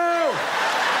you?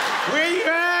 Where you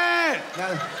at?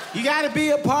 You gotta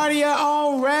be a part of your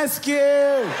own rescue.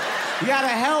 You gotta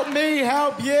help me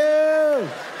help you.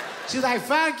 She's like,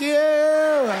 fuck you.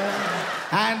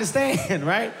 I understand,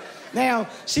 right? Now,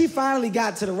 she finally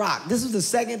got to the rock. This was the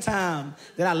second time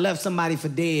that I left somebody for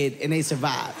dead and they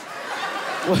survived.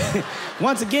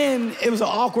 Once again, it was an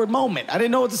awkward moment. I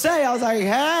didn't know what to say. I was like,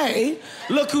 hey,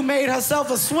 look who made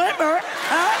herself a swimmer.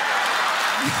 Huh?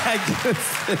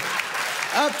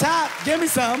 Up top, give me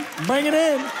some, bring it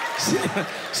in.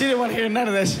 She didn't want to hear none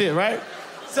of that shit, right?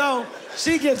 So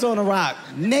she gets on the rock.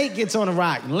 Nate gets on the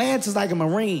rock. Lance is like a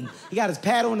Marine. He got his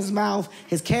paddle in his mouth,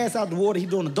 his cast out the water. He's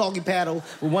doing a doggy paddle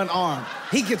with one arm.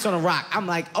 He gets on the rock. I'm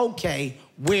like, okay,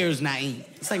 where's Naeem?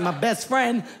 It's like my best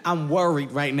friend. I'm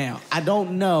worried right now. I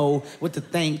don't know what to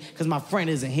think because my friend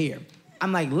isn't here.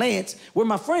 I'm like, Lance, where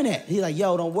my friend at? He's like,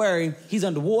 yo, don't worry. He's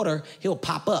underwater. He'll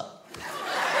pop up.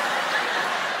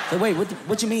 So wait,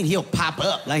 what you mean he'll pop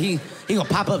up? Like he gonna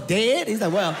pop up dead? He's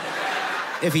like, well,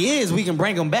 if he is, we can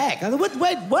bring him back. I was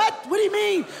like, what? What do you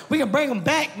mean? We can bring him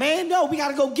back, man? No, we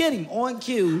gotta go get him. On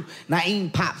cue,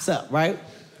 Naeem pops up, right?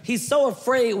 He's so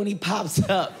afraid when he pops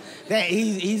up that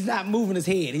he's not moving his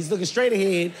head. He's looking straight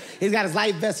ahead. He's got his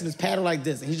life vest and his paddle like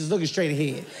this, and he's just looking straight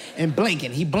ahead and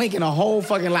blinking. He blinking a whole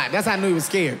fucking lot. That's how I knew he was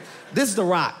scared. This is the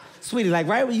rock. Sweetie, like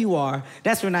right where you are,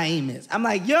 that's where Naeem is. I'm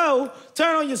like, yo,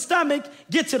 turn on your stomach,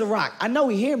 get to the rock. I know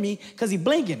he hear me because he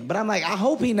blinking, but I'm like, I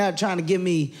hope he not trying to give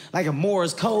me like a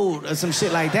Morse code or some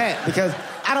shit like that because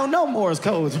I don't know Morse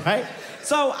codes, right?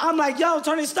 So I'm like, yo,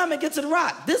 turn your stomach, get to the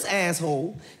rock. This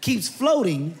asshole keeps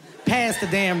floating past the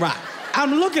damn rock.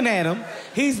 I'm looking at him,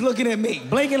 he's looking at me,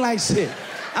 blinking like shit.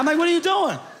 I'm like, what are you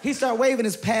doing? He started waving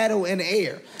his paddle in the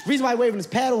air. The reason why he's waving his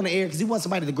paddle in the air because he wants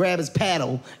somebody to grab his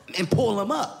paddle and pull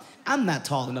him up. I'm not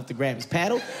tall enough to grab his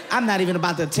paddle. I'm not even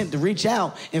about to attempt to reach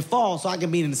out and fall so I can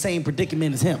be in the same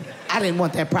predicament as him. I didn't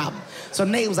want that problem. So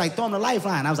Nate was like, throw him the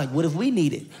lifeline. I was like, what if we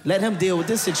need it? Let him deal with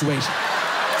this situation.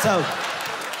 So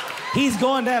he's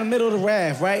going down the middle of the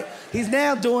raft, right? He's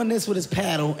now doing this with his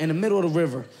paddle in the middle of the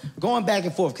river, going back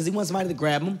and forth because he wants somebody to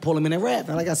grab him, pull him in that raft.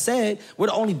 And like I said, we're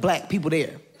the only black people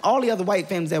there. All the other white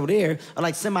families that were there are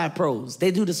like semi-pros.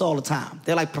 They do this all the time.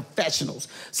 They're like professionals.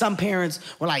 Some parents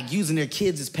were like using their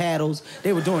kids as paddles.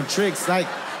 They were doing tricks. Like,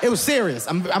 it was serious.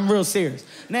 I'm real serious.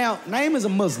 Now, Naeem is a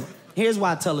Muslim. Here's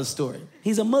why I tell this story.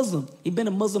 He's a Muslim. He's been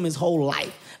a Muslim his whole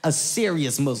life. A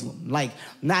serious Muslim. Like,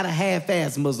 not a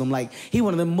half-ass Muslim. Like, he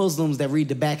one of them Muslims that read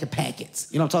the back of packets.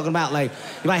 You know what I'm talking about? Like,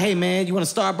 you're like, hey, man, you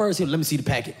want a Starburst? Here, let me see the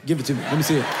packet. Give it to me. Let me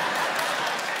see it.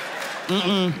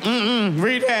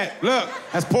 Read that. Look,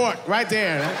 that's pork right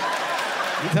there.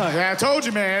 I told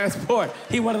you, man, that's pork.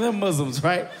 He one of them Muslims,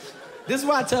 right? This is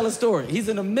why I tell a story. He's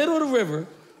in the middle of the river,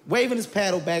 waving his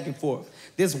paddle back and forth.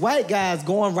 This white guy's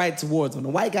going right towards him. The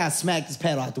white guy smacked his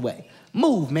paddle out the way.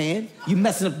 Move, man. You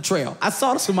messing up the trail. I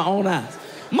saw this with my own eyes.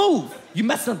 Move. You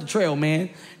messing up the trail, man.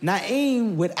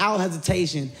 Naeem, without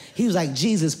hesitation, he was like,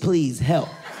 Jesus, please help.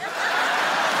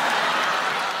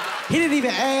 He didn't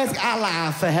even ask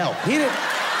Allah for help.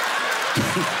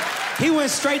 He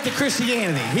went straight to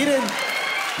Christianity. He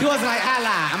wasn't like,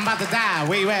 Allah, I'm about to die.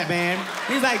 Where you at, man?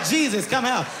 He's like, Jesus, come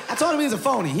help. I told him he's a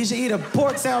phony. He should eat a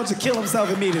pork sandwich and kill himself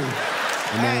immediately.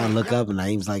 And then I look up and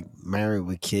Naeem's like married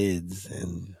with kids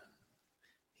and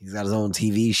he's got his own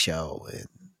TV show. And,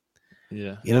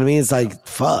 yeah. You know what I mean? It's like,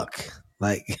 fuck.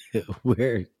 Like,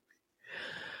 we're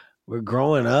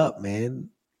growing up, man.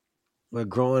 We're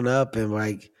growing up and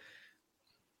like,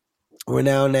 we're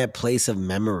now in that place of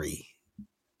memory.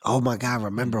 Oh my God,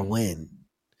 remember when?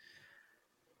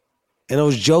 And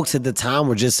those jokes at the time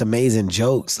were just amazing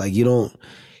jokes. Like you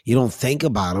don't think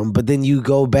about them, but then you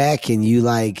go back and you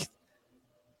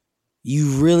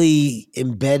really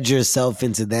embed yourself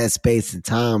into that space and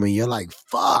time and you're like,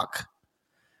 fuck,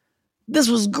 this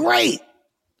was great.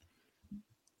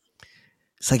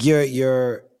 It's like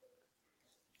you're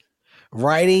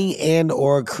writing and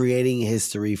or creating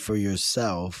history for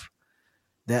yourself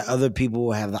that other people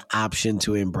will have the option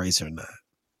to embrace or not.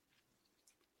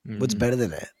 Mm-hmm. What's better than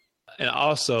that? And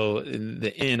also, in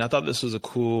the end, I thought this was a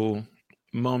cool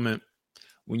moment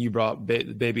when you brought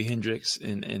Baby Hendrix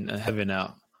in Heaven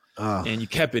out. And you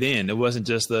kept it in. It wasn't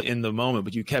just in the moment,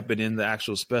 but you kept it in the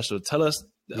actual special. Tell us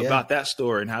about that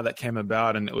story and how that came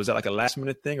about. And was that like a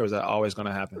last-minute thing, or was that always going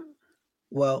to happen?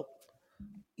 Well,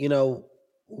 you know,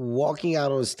 walking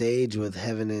out on stage with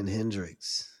Heaven and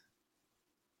Hendrix,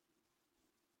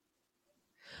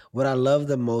 what I love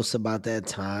the most about that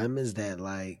time is that,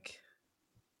 like,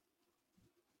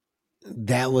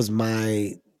 that was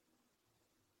my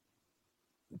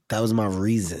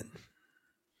reason.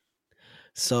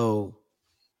 So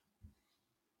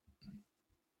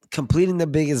completing the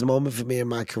biggest moment for me in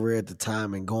my career at the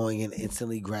time and going and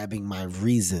instantly grabbing my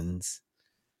reasons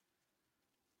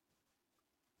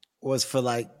was for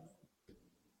like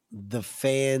the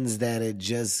fans that had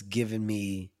just given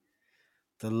me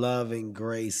the love and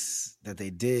grace that they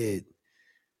did.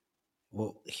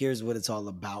 Well, here's what it's all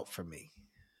about for me.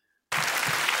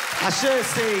 I should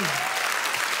see.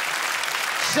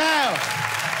 Shell.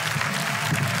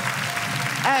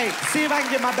 Hey, see if I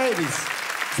can get my babies.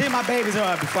 See if my babies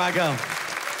are up before I go.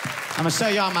 I'm gonna show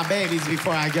y'all my babies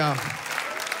before I go.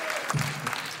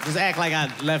 Just act like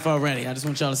I left already. I just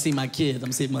want y'all to see my kids. I'm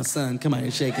gonna see my son come out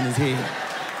here shaking his head.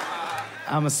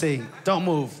 I'm gonna see. Don't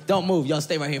move. Don't move. Y'all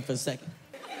stay right here for a second.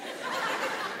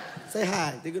 Say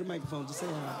hi. They go to the microphone. Just say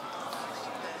hi.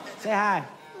 Say hi.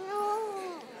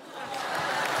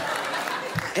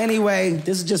 Anyway,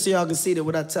 this is just so y'all can see that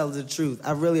what I tell is the truth.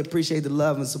 I really appreciate the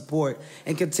love and support.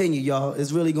 And continue, y'all.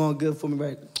 It's really going good for me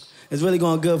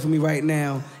right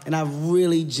now. And I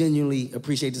really genuinely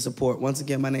appreciate the support. Once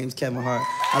again, my name's Kevin Hart.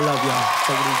 I love y'all.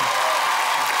 Take it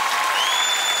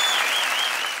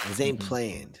easy. This ain't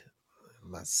planned.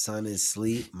 My son is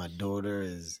asleep. My daughter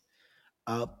is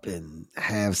up and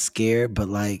half scared. But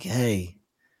like, hey,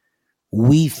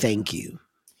 we thank you.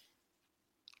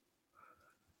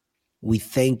 We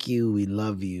thank you. We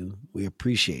love you. We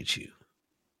appreciate you.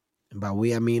 And by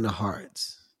we, I mean the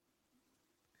hearts.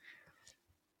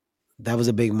 That was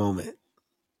a big moment.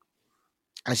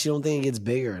 I actually don't think it gets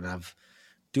bigger, and I've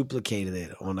duplicated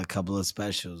it on a couple of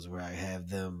specials where I have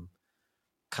them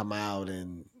come out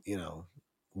and, you know,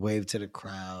 wave to the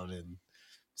crowd and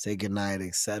say goodnight,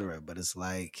 etc. But it's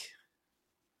like,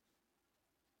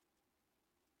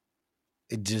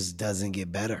 it just doesn't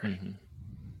get better. Mm-hmm.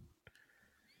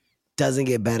 Doesn't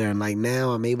get better. And like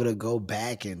now I'm able to go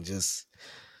back and just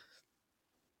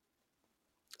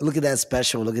look at that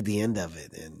special and look at the end of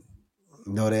it and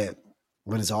know that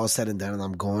when it's all said and done and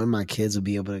I'm going, my kids will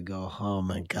be able to go, oh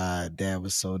my God, Dad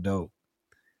was so dope.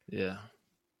 Yeah.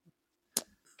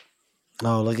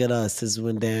 Oh, look at us. This is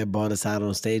when Dad brought us out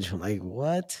on stage. I'm like,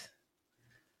 what?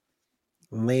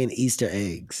 I'm laying Easter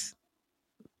eggs.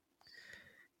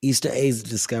 Easter eggs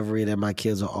discovery that my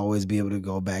kids will always be able to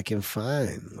go back and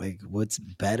find. Like, what's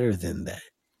better than that?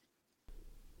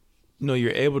 You know, you're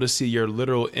able to see your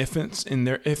literal infants in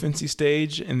their infancy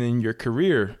stage and then your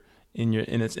career in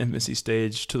its infancy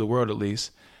stage to the world, at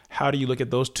least. How do you look at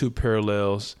those two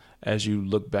parallels as you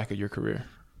look back at your career?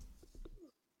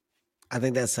 I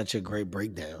think that's such a great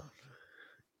breakdown.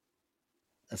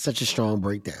 That's such a strong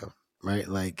breakdown, right?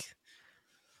 Like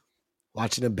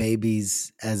watching the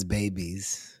babies as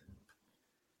babies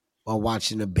while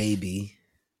watching a baby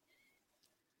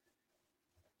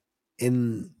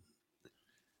in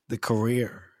the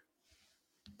career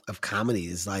of comedy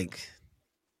is like,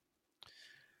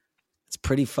 it's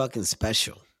pretty fucking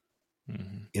special.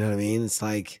 Mm-hmm. You know what I mean? It's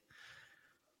like,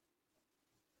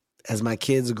 as my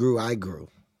kids grew, I grew.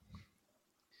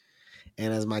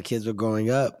 And as my kids were growing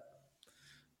up,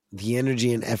 the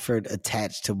energy and effort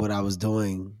attached to what I was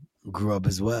doing grew up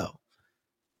as well.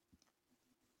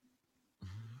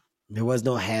 There was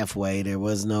no halfway. There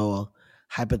was no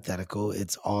hypothetical.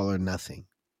 It's all or nothing.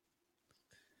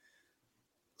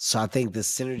 So I think the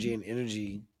synergy and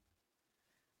energy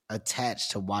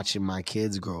attached to watching my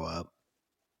kids grow up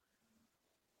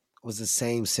was the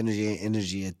same synergy and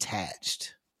energy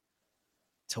attached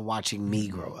to watching me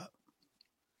grow up.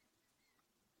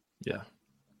 Yeah.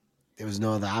 There was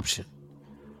no other option.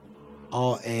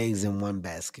 All eggs in one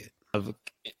basket.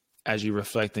 As you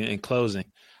reflect in closing,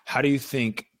 how do you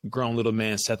think Grown Little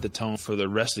Man set the tone for the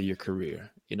rest of your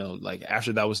career? You know, like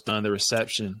after that was done, the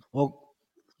reception. Well,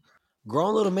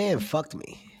 Grown Little Man fucked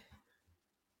me.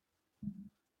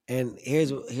 And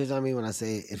here's what I mean when I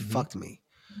say it fucked me.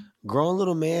 Grown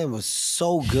Little Man was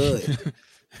so good.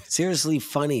 Seriously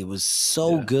funny. It was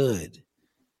so good.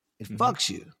 It fucks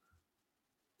you.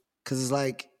 Because it's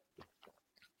like,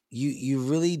 you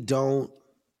really don't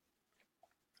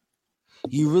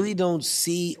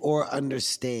see or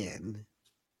understand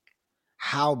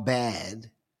how bad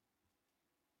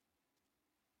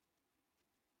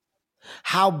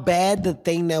the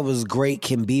thing that was great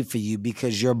can be for you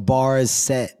because your bar is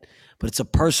set, but it's a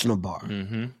personal bar.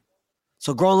 Mm-hmm.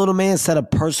 So Grown Little Man set a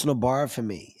personal bar for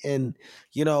me. And,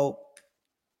 you know,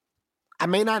 I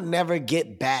may not never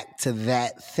get back to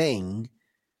that thing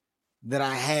that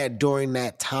I had during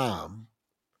that time.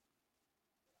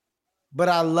 But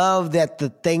I love that the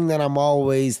thing that I'm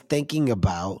always thinking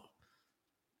about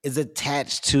is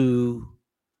attached to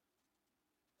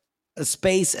a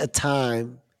space, a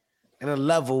time, and a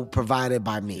level provided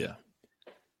by me. Yeah.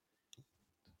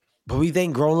 But we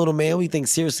think Grown Little Man, we think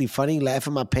Seriously Funny, Laugh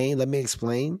at My Pain. Let me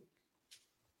explain.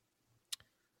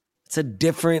 It's a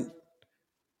different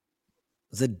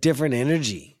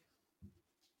energy.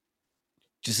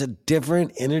 Just a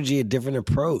different energy, a different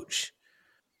approach.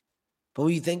 But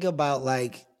when you think about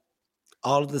like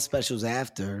all of the specials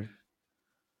after,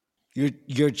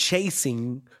 you're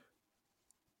chasing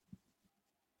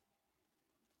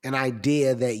an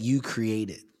idea that you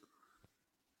created,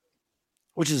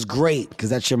 which is great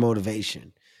because that's your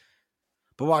motivation.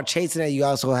 But while chasing that, you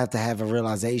also have to have a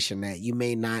realization that you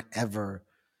may not ever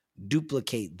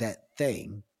duplicate that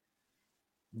thing.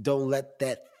 Don't let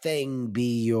that thing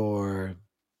be your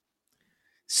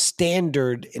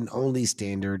standard and only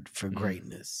standard for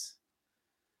greatness.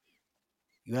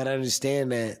 You got to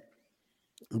understand that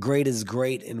great is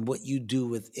great, and what you do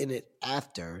within it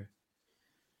after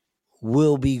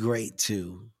will be great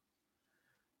too,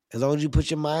 as long as you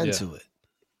put your mind to it.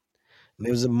 And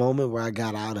there was a moment where I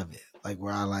got out of it, like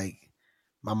where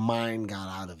my mind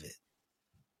got out of it.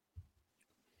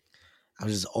 I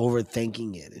was just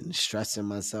overthinking it and stressing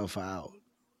myself out.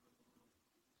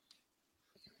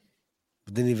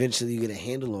 But then eventually you get a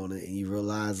handle on it and you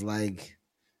realize, like,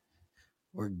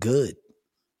 we're good.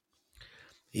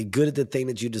 You're good at the thing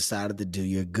that you decided to do.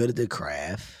 You're good at the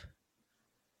craft.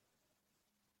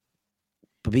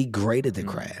 But be great at the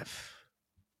craft.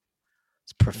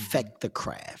 Let's perfect the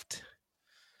craft.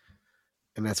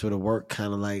 And that's where the work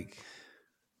kind of like,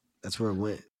 that's where it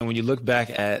went. And when you look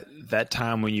back at that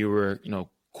time when you were,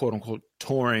 quote unquote,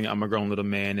 touring I'm a Grown Little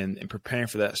Man and preparing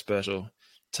for that special,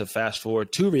 to fast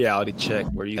forward to Reality Check,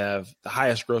 where you have the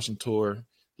highest grossing tour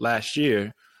last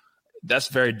year, that's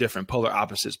very different, polar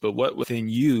opposites. But what within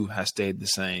you has stayed the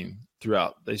same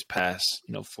throughout these past,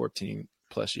 14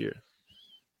 plus years?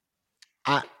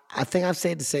 I think I've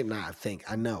stayed the same. Nah,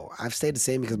 I know. I've stayed the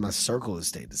same because my circle has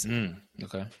stayed the same.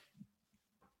 Okay.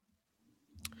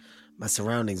 My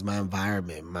surroundings, my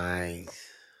environment, my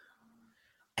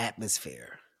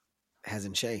atmosphere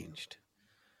hasn't changed.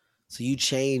 So you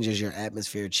change as your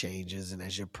atmosphere changes and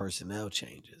as your personnel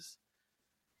changes.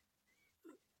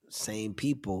 Same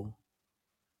people.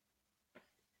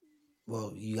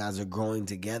 Well, you guys are growing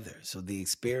together. So the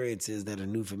experiences that are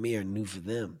new for me are new for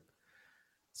them.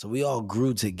 So we all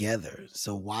grew together.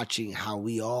 So watching how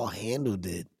we all handled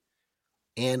it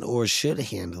and or should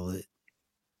handle it,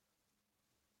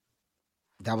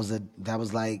 that was an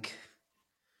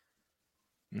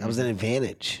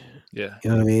advantage. Yeah. You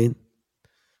know what I mean?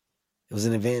 It was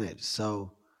an advantage.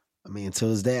 So, until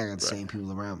this day, I got the same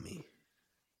people around me.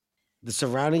 The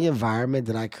surrounding environment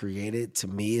that I created, to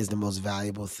me, is the most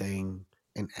valuable thing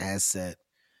and asset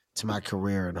to my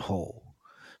career in whole.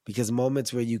 Because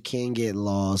moments where you can get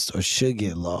lost or should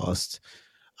get lost,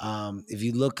 if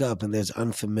you look up and there's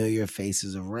unfamiliar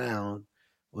faces around,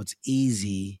 well, it's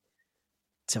easy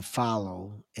to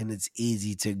follow and it's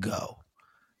easy to go.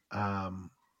 I've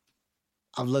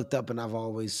looked up and I've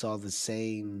always saw the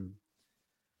same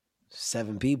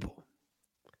 7 people.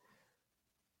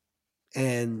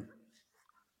 And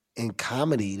in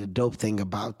comedy, the dope thing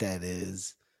about that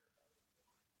is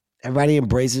everybody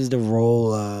embraces the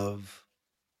role of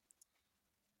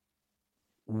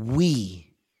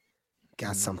we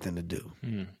got something to do.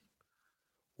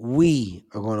 We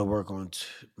are going to work on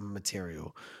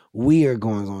material. We are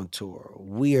going on tour.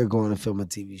 We are going to film a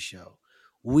TV show.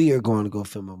 We are going to go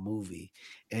film a movie.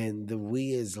 And the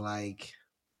we is like,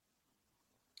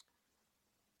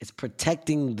 it's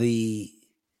protecting the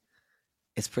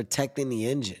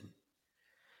engine.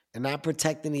 And not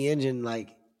protecting the engine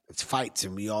like it's fights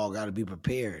and we all got to be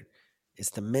prepared.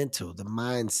 It's the mental, the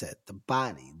mindset, the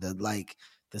body,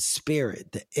 the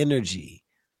spirit, the energy.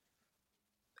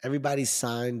 Everybody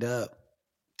signed up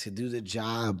to do the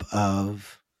job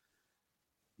of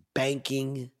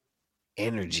banking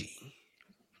energy.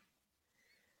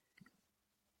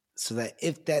 So that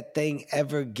if that thing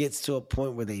ever gets to a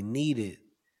point where they need it,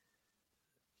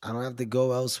 I don't have to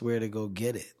go elsewhere to go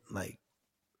get it. Like,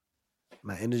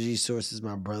 my energy source is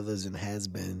my brothers and has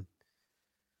been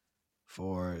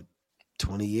for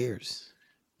 20 years.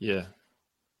 Yeah.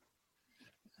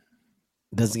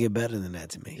 It doesn't get better than that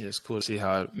to me. Yeah, it's cool to see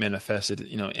how it manifested,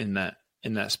 in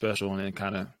that special. And then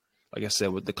kind of, like I said,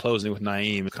 with the closing with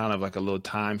Naeem, it's kind of like a little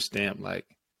timestamp, like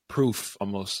proof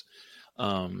almost.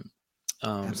 And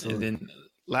then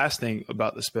last thing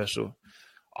about the special,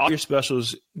 all your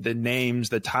specials, the names,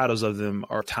 the titles of them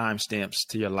are timestamps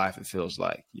to your life. It feels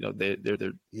like,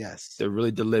 they're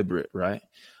really deliberate, right?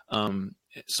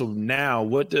 So now,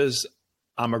 what does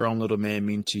I'm a Grown Little Man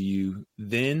mean to you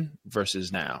then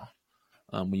versus now?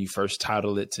 When you first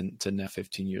titled it to now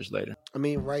 15 years later?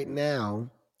 Right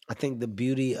now, I think the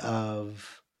beauty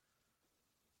of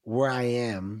where I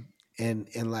am and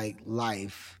like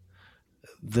life,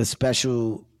 the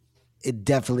special, it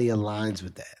definitely aligns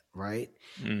with that. right?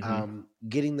 Mm-hmm.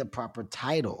 Getting the proper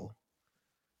title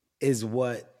is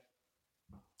what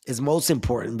is most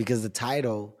important, because the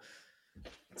title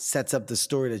sets up the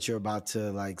story that you're about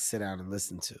to like sit down and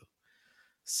listen to.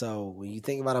 So when you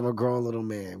think about I'm a Grown Little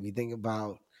Man, we think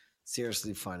about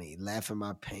Seriously Funny, Laughing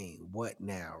My Pain, What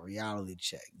Now, Reality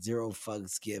Check, Zero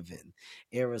Fucks Given,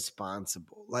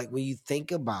 Irresponsible. Like when you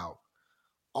think about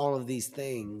all of these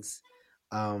things,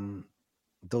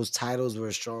 those titles were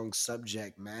a strong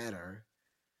subject matter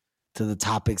to the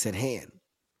topics at hand.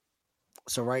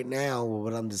 So right now,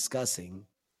 what I'm discussing,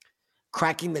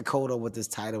 cracking the code on what this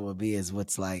title will be is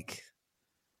what's been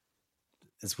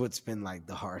like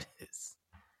the hardest.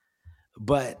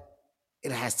 But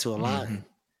it has to align. Mm-hmm.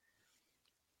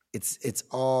 It's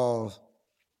all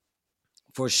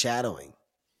foreshadowing.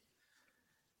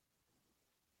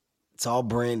 It's all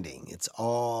branding. It's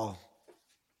all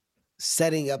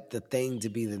setting up the thing to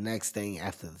be the next thing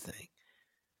after the thing.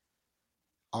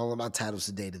 All of my titles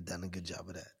to date have done a good job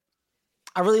of that.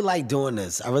 I really like doing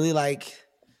this. I really like,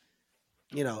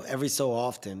 every so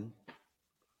often,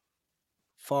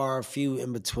 far few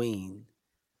in between,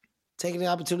 taking the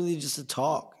opportunity just to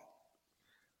talk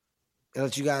and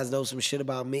let you guys know some shit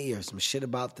about me or some shit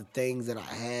about the things that I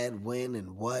had, when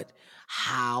and what,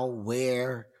 how,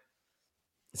 where.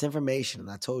 It's information.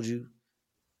 And I told you,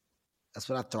 that's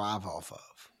what I thrive off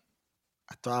of.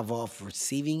 I thrive off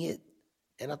receiving it,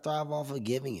 and I thrive off of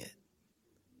giving it.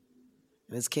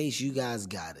 In this case, you guys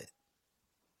got it.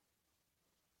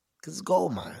 Because it's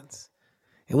Gold Minds.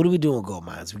 And what do we do in Gold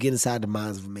Minds? We get inside the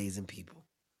minds of amazing people.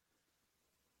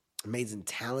 Amazing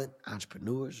talent,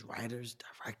 entrepreneurs, writers,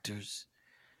 directors,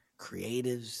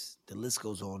 creatives. The list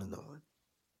goes on and on.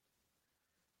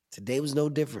 Today was no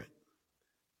different.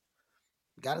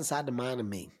 Got inside the mind of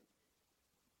me.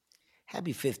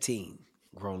 Happy 15,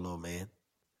 grown little man.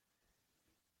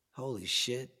 Holy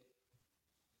shit.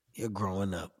 You're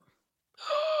growing up.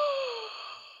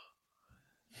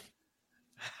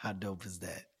 How dope is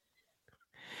that?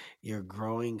 You're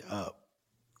growing up,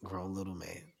 grown little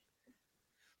man.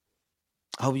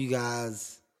 I hope you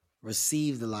guys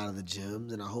received a lot of the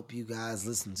gems, and I hope you guys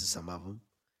listened to some of them.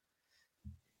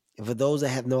 And for those that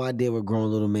have no idea what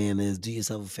Grown Little Man is, do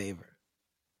yourself a favor.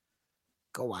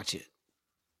 Go watch it.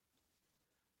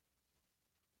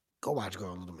 Go watch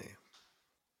Grown Little Man.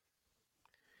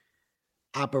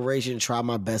 Operation Try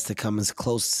My Best to come as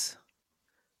close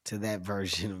to that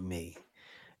version of me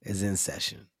is in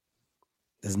session.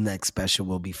 This next special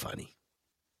will be funny.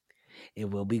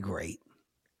 It will be great.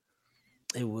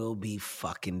 It will be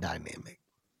fucking dynamic.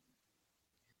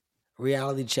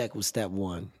 Reality check was step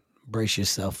 1. Brace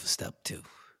yourself for step 2.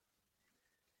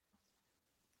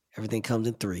 Everything comes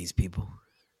in threes, people.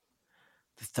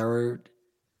 The third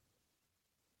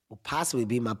will possibly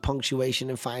be my punctuation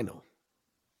and final.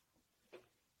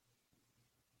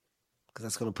 Because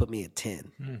that's going to put me at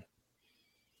 10.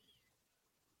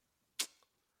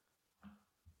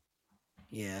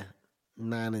 Yeah,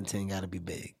 9 and 10 got to be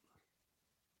big.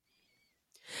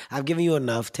 I've given you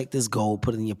enough. Take this gold,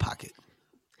 put it in your pocket.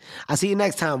 I'll see you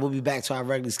next time. We'll be back to our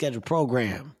regularly scheduled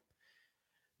program.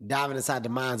 Diving inside the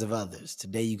minds of others.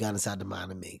 Today you got inside the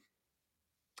mind of me.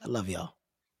 I love y'all.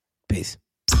 Peace.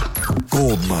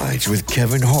 Gold Minds with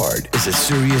Kevin Hart is a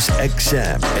Sirius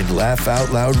XM and Laugh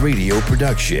Out Loud radio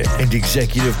production and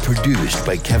executive produced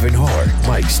by Kevin Hart,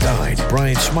 Mike Stein,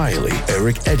 Brian Smiley,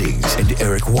 Eric Eddings, and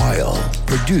Eric Weil.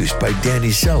 Produced by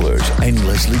Danny Sellers and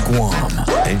Leslie Guam.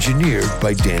 Engineered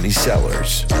by Danny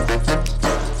Sellers.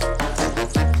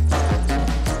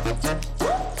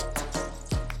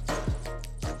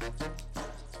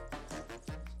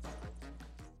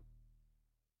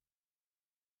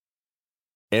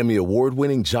 Emmy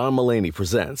award-winning John Mulaney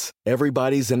presents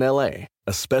Everybody's in L.A.,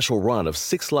 a special run of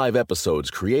 6 live episodes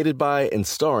created by and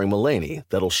starring Mulaney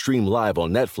that'll stream live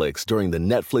on Netflix during the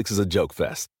Netflix is a Joke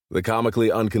Fest. The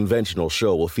comically unconventional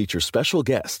show will feature special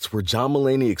guests where John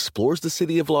Mulaney explores the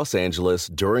city of Los Angeles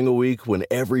during a week when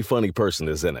every funny person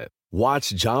is in it.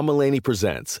 Watch John Mulaney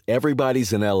Presents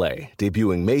Everybody's in L.A.,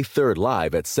 debuting May 3rd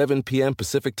live at 7 p.m.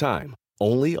 Pacific Time,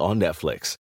 only on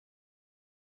Netflix.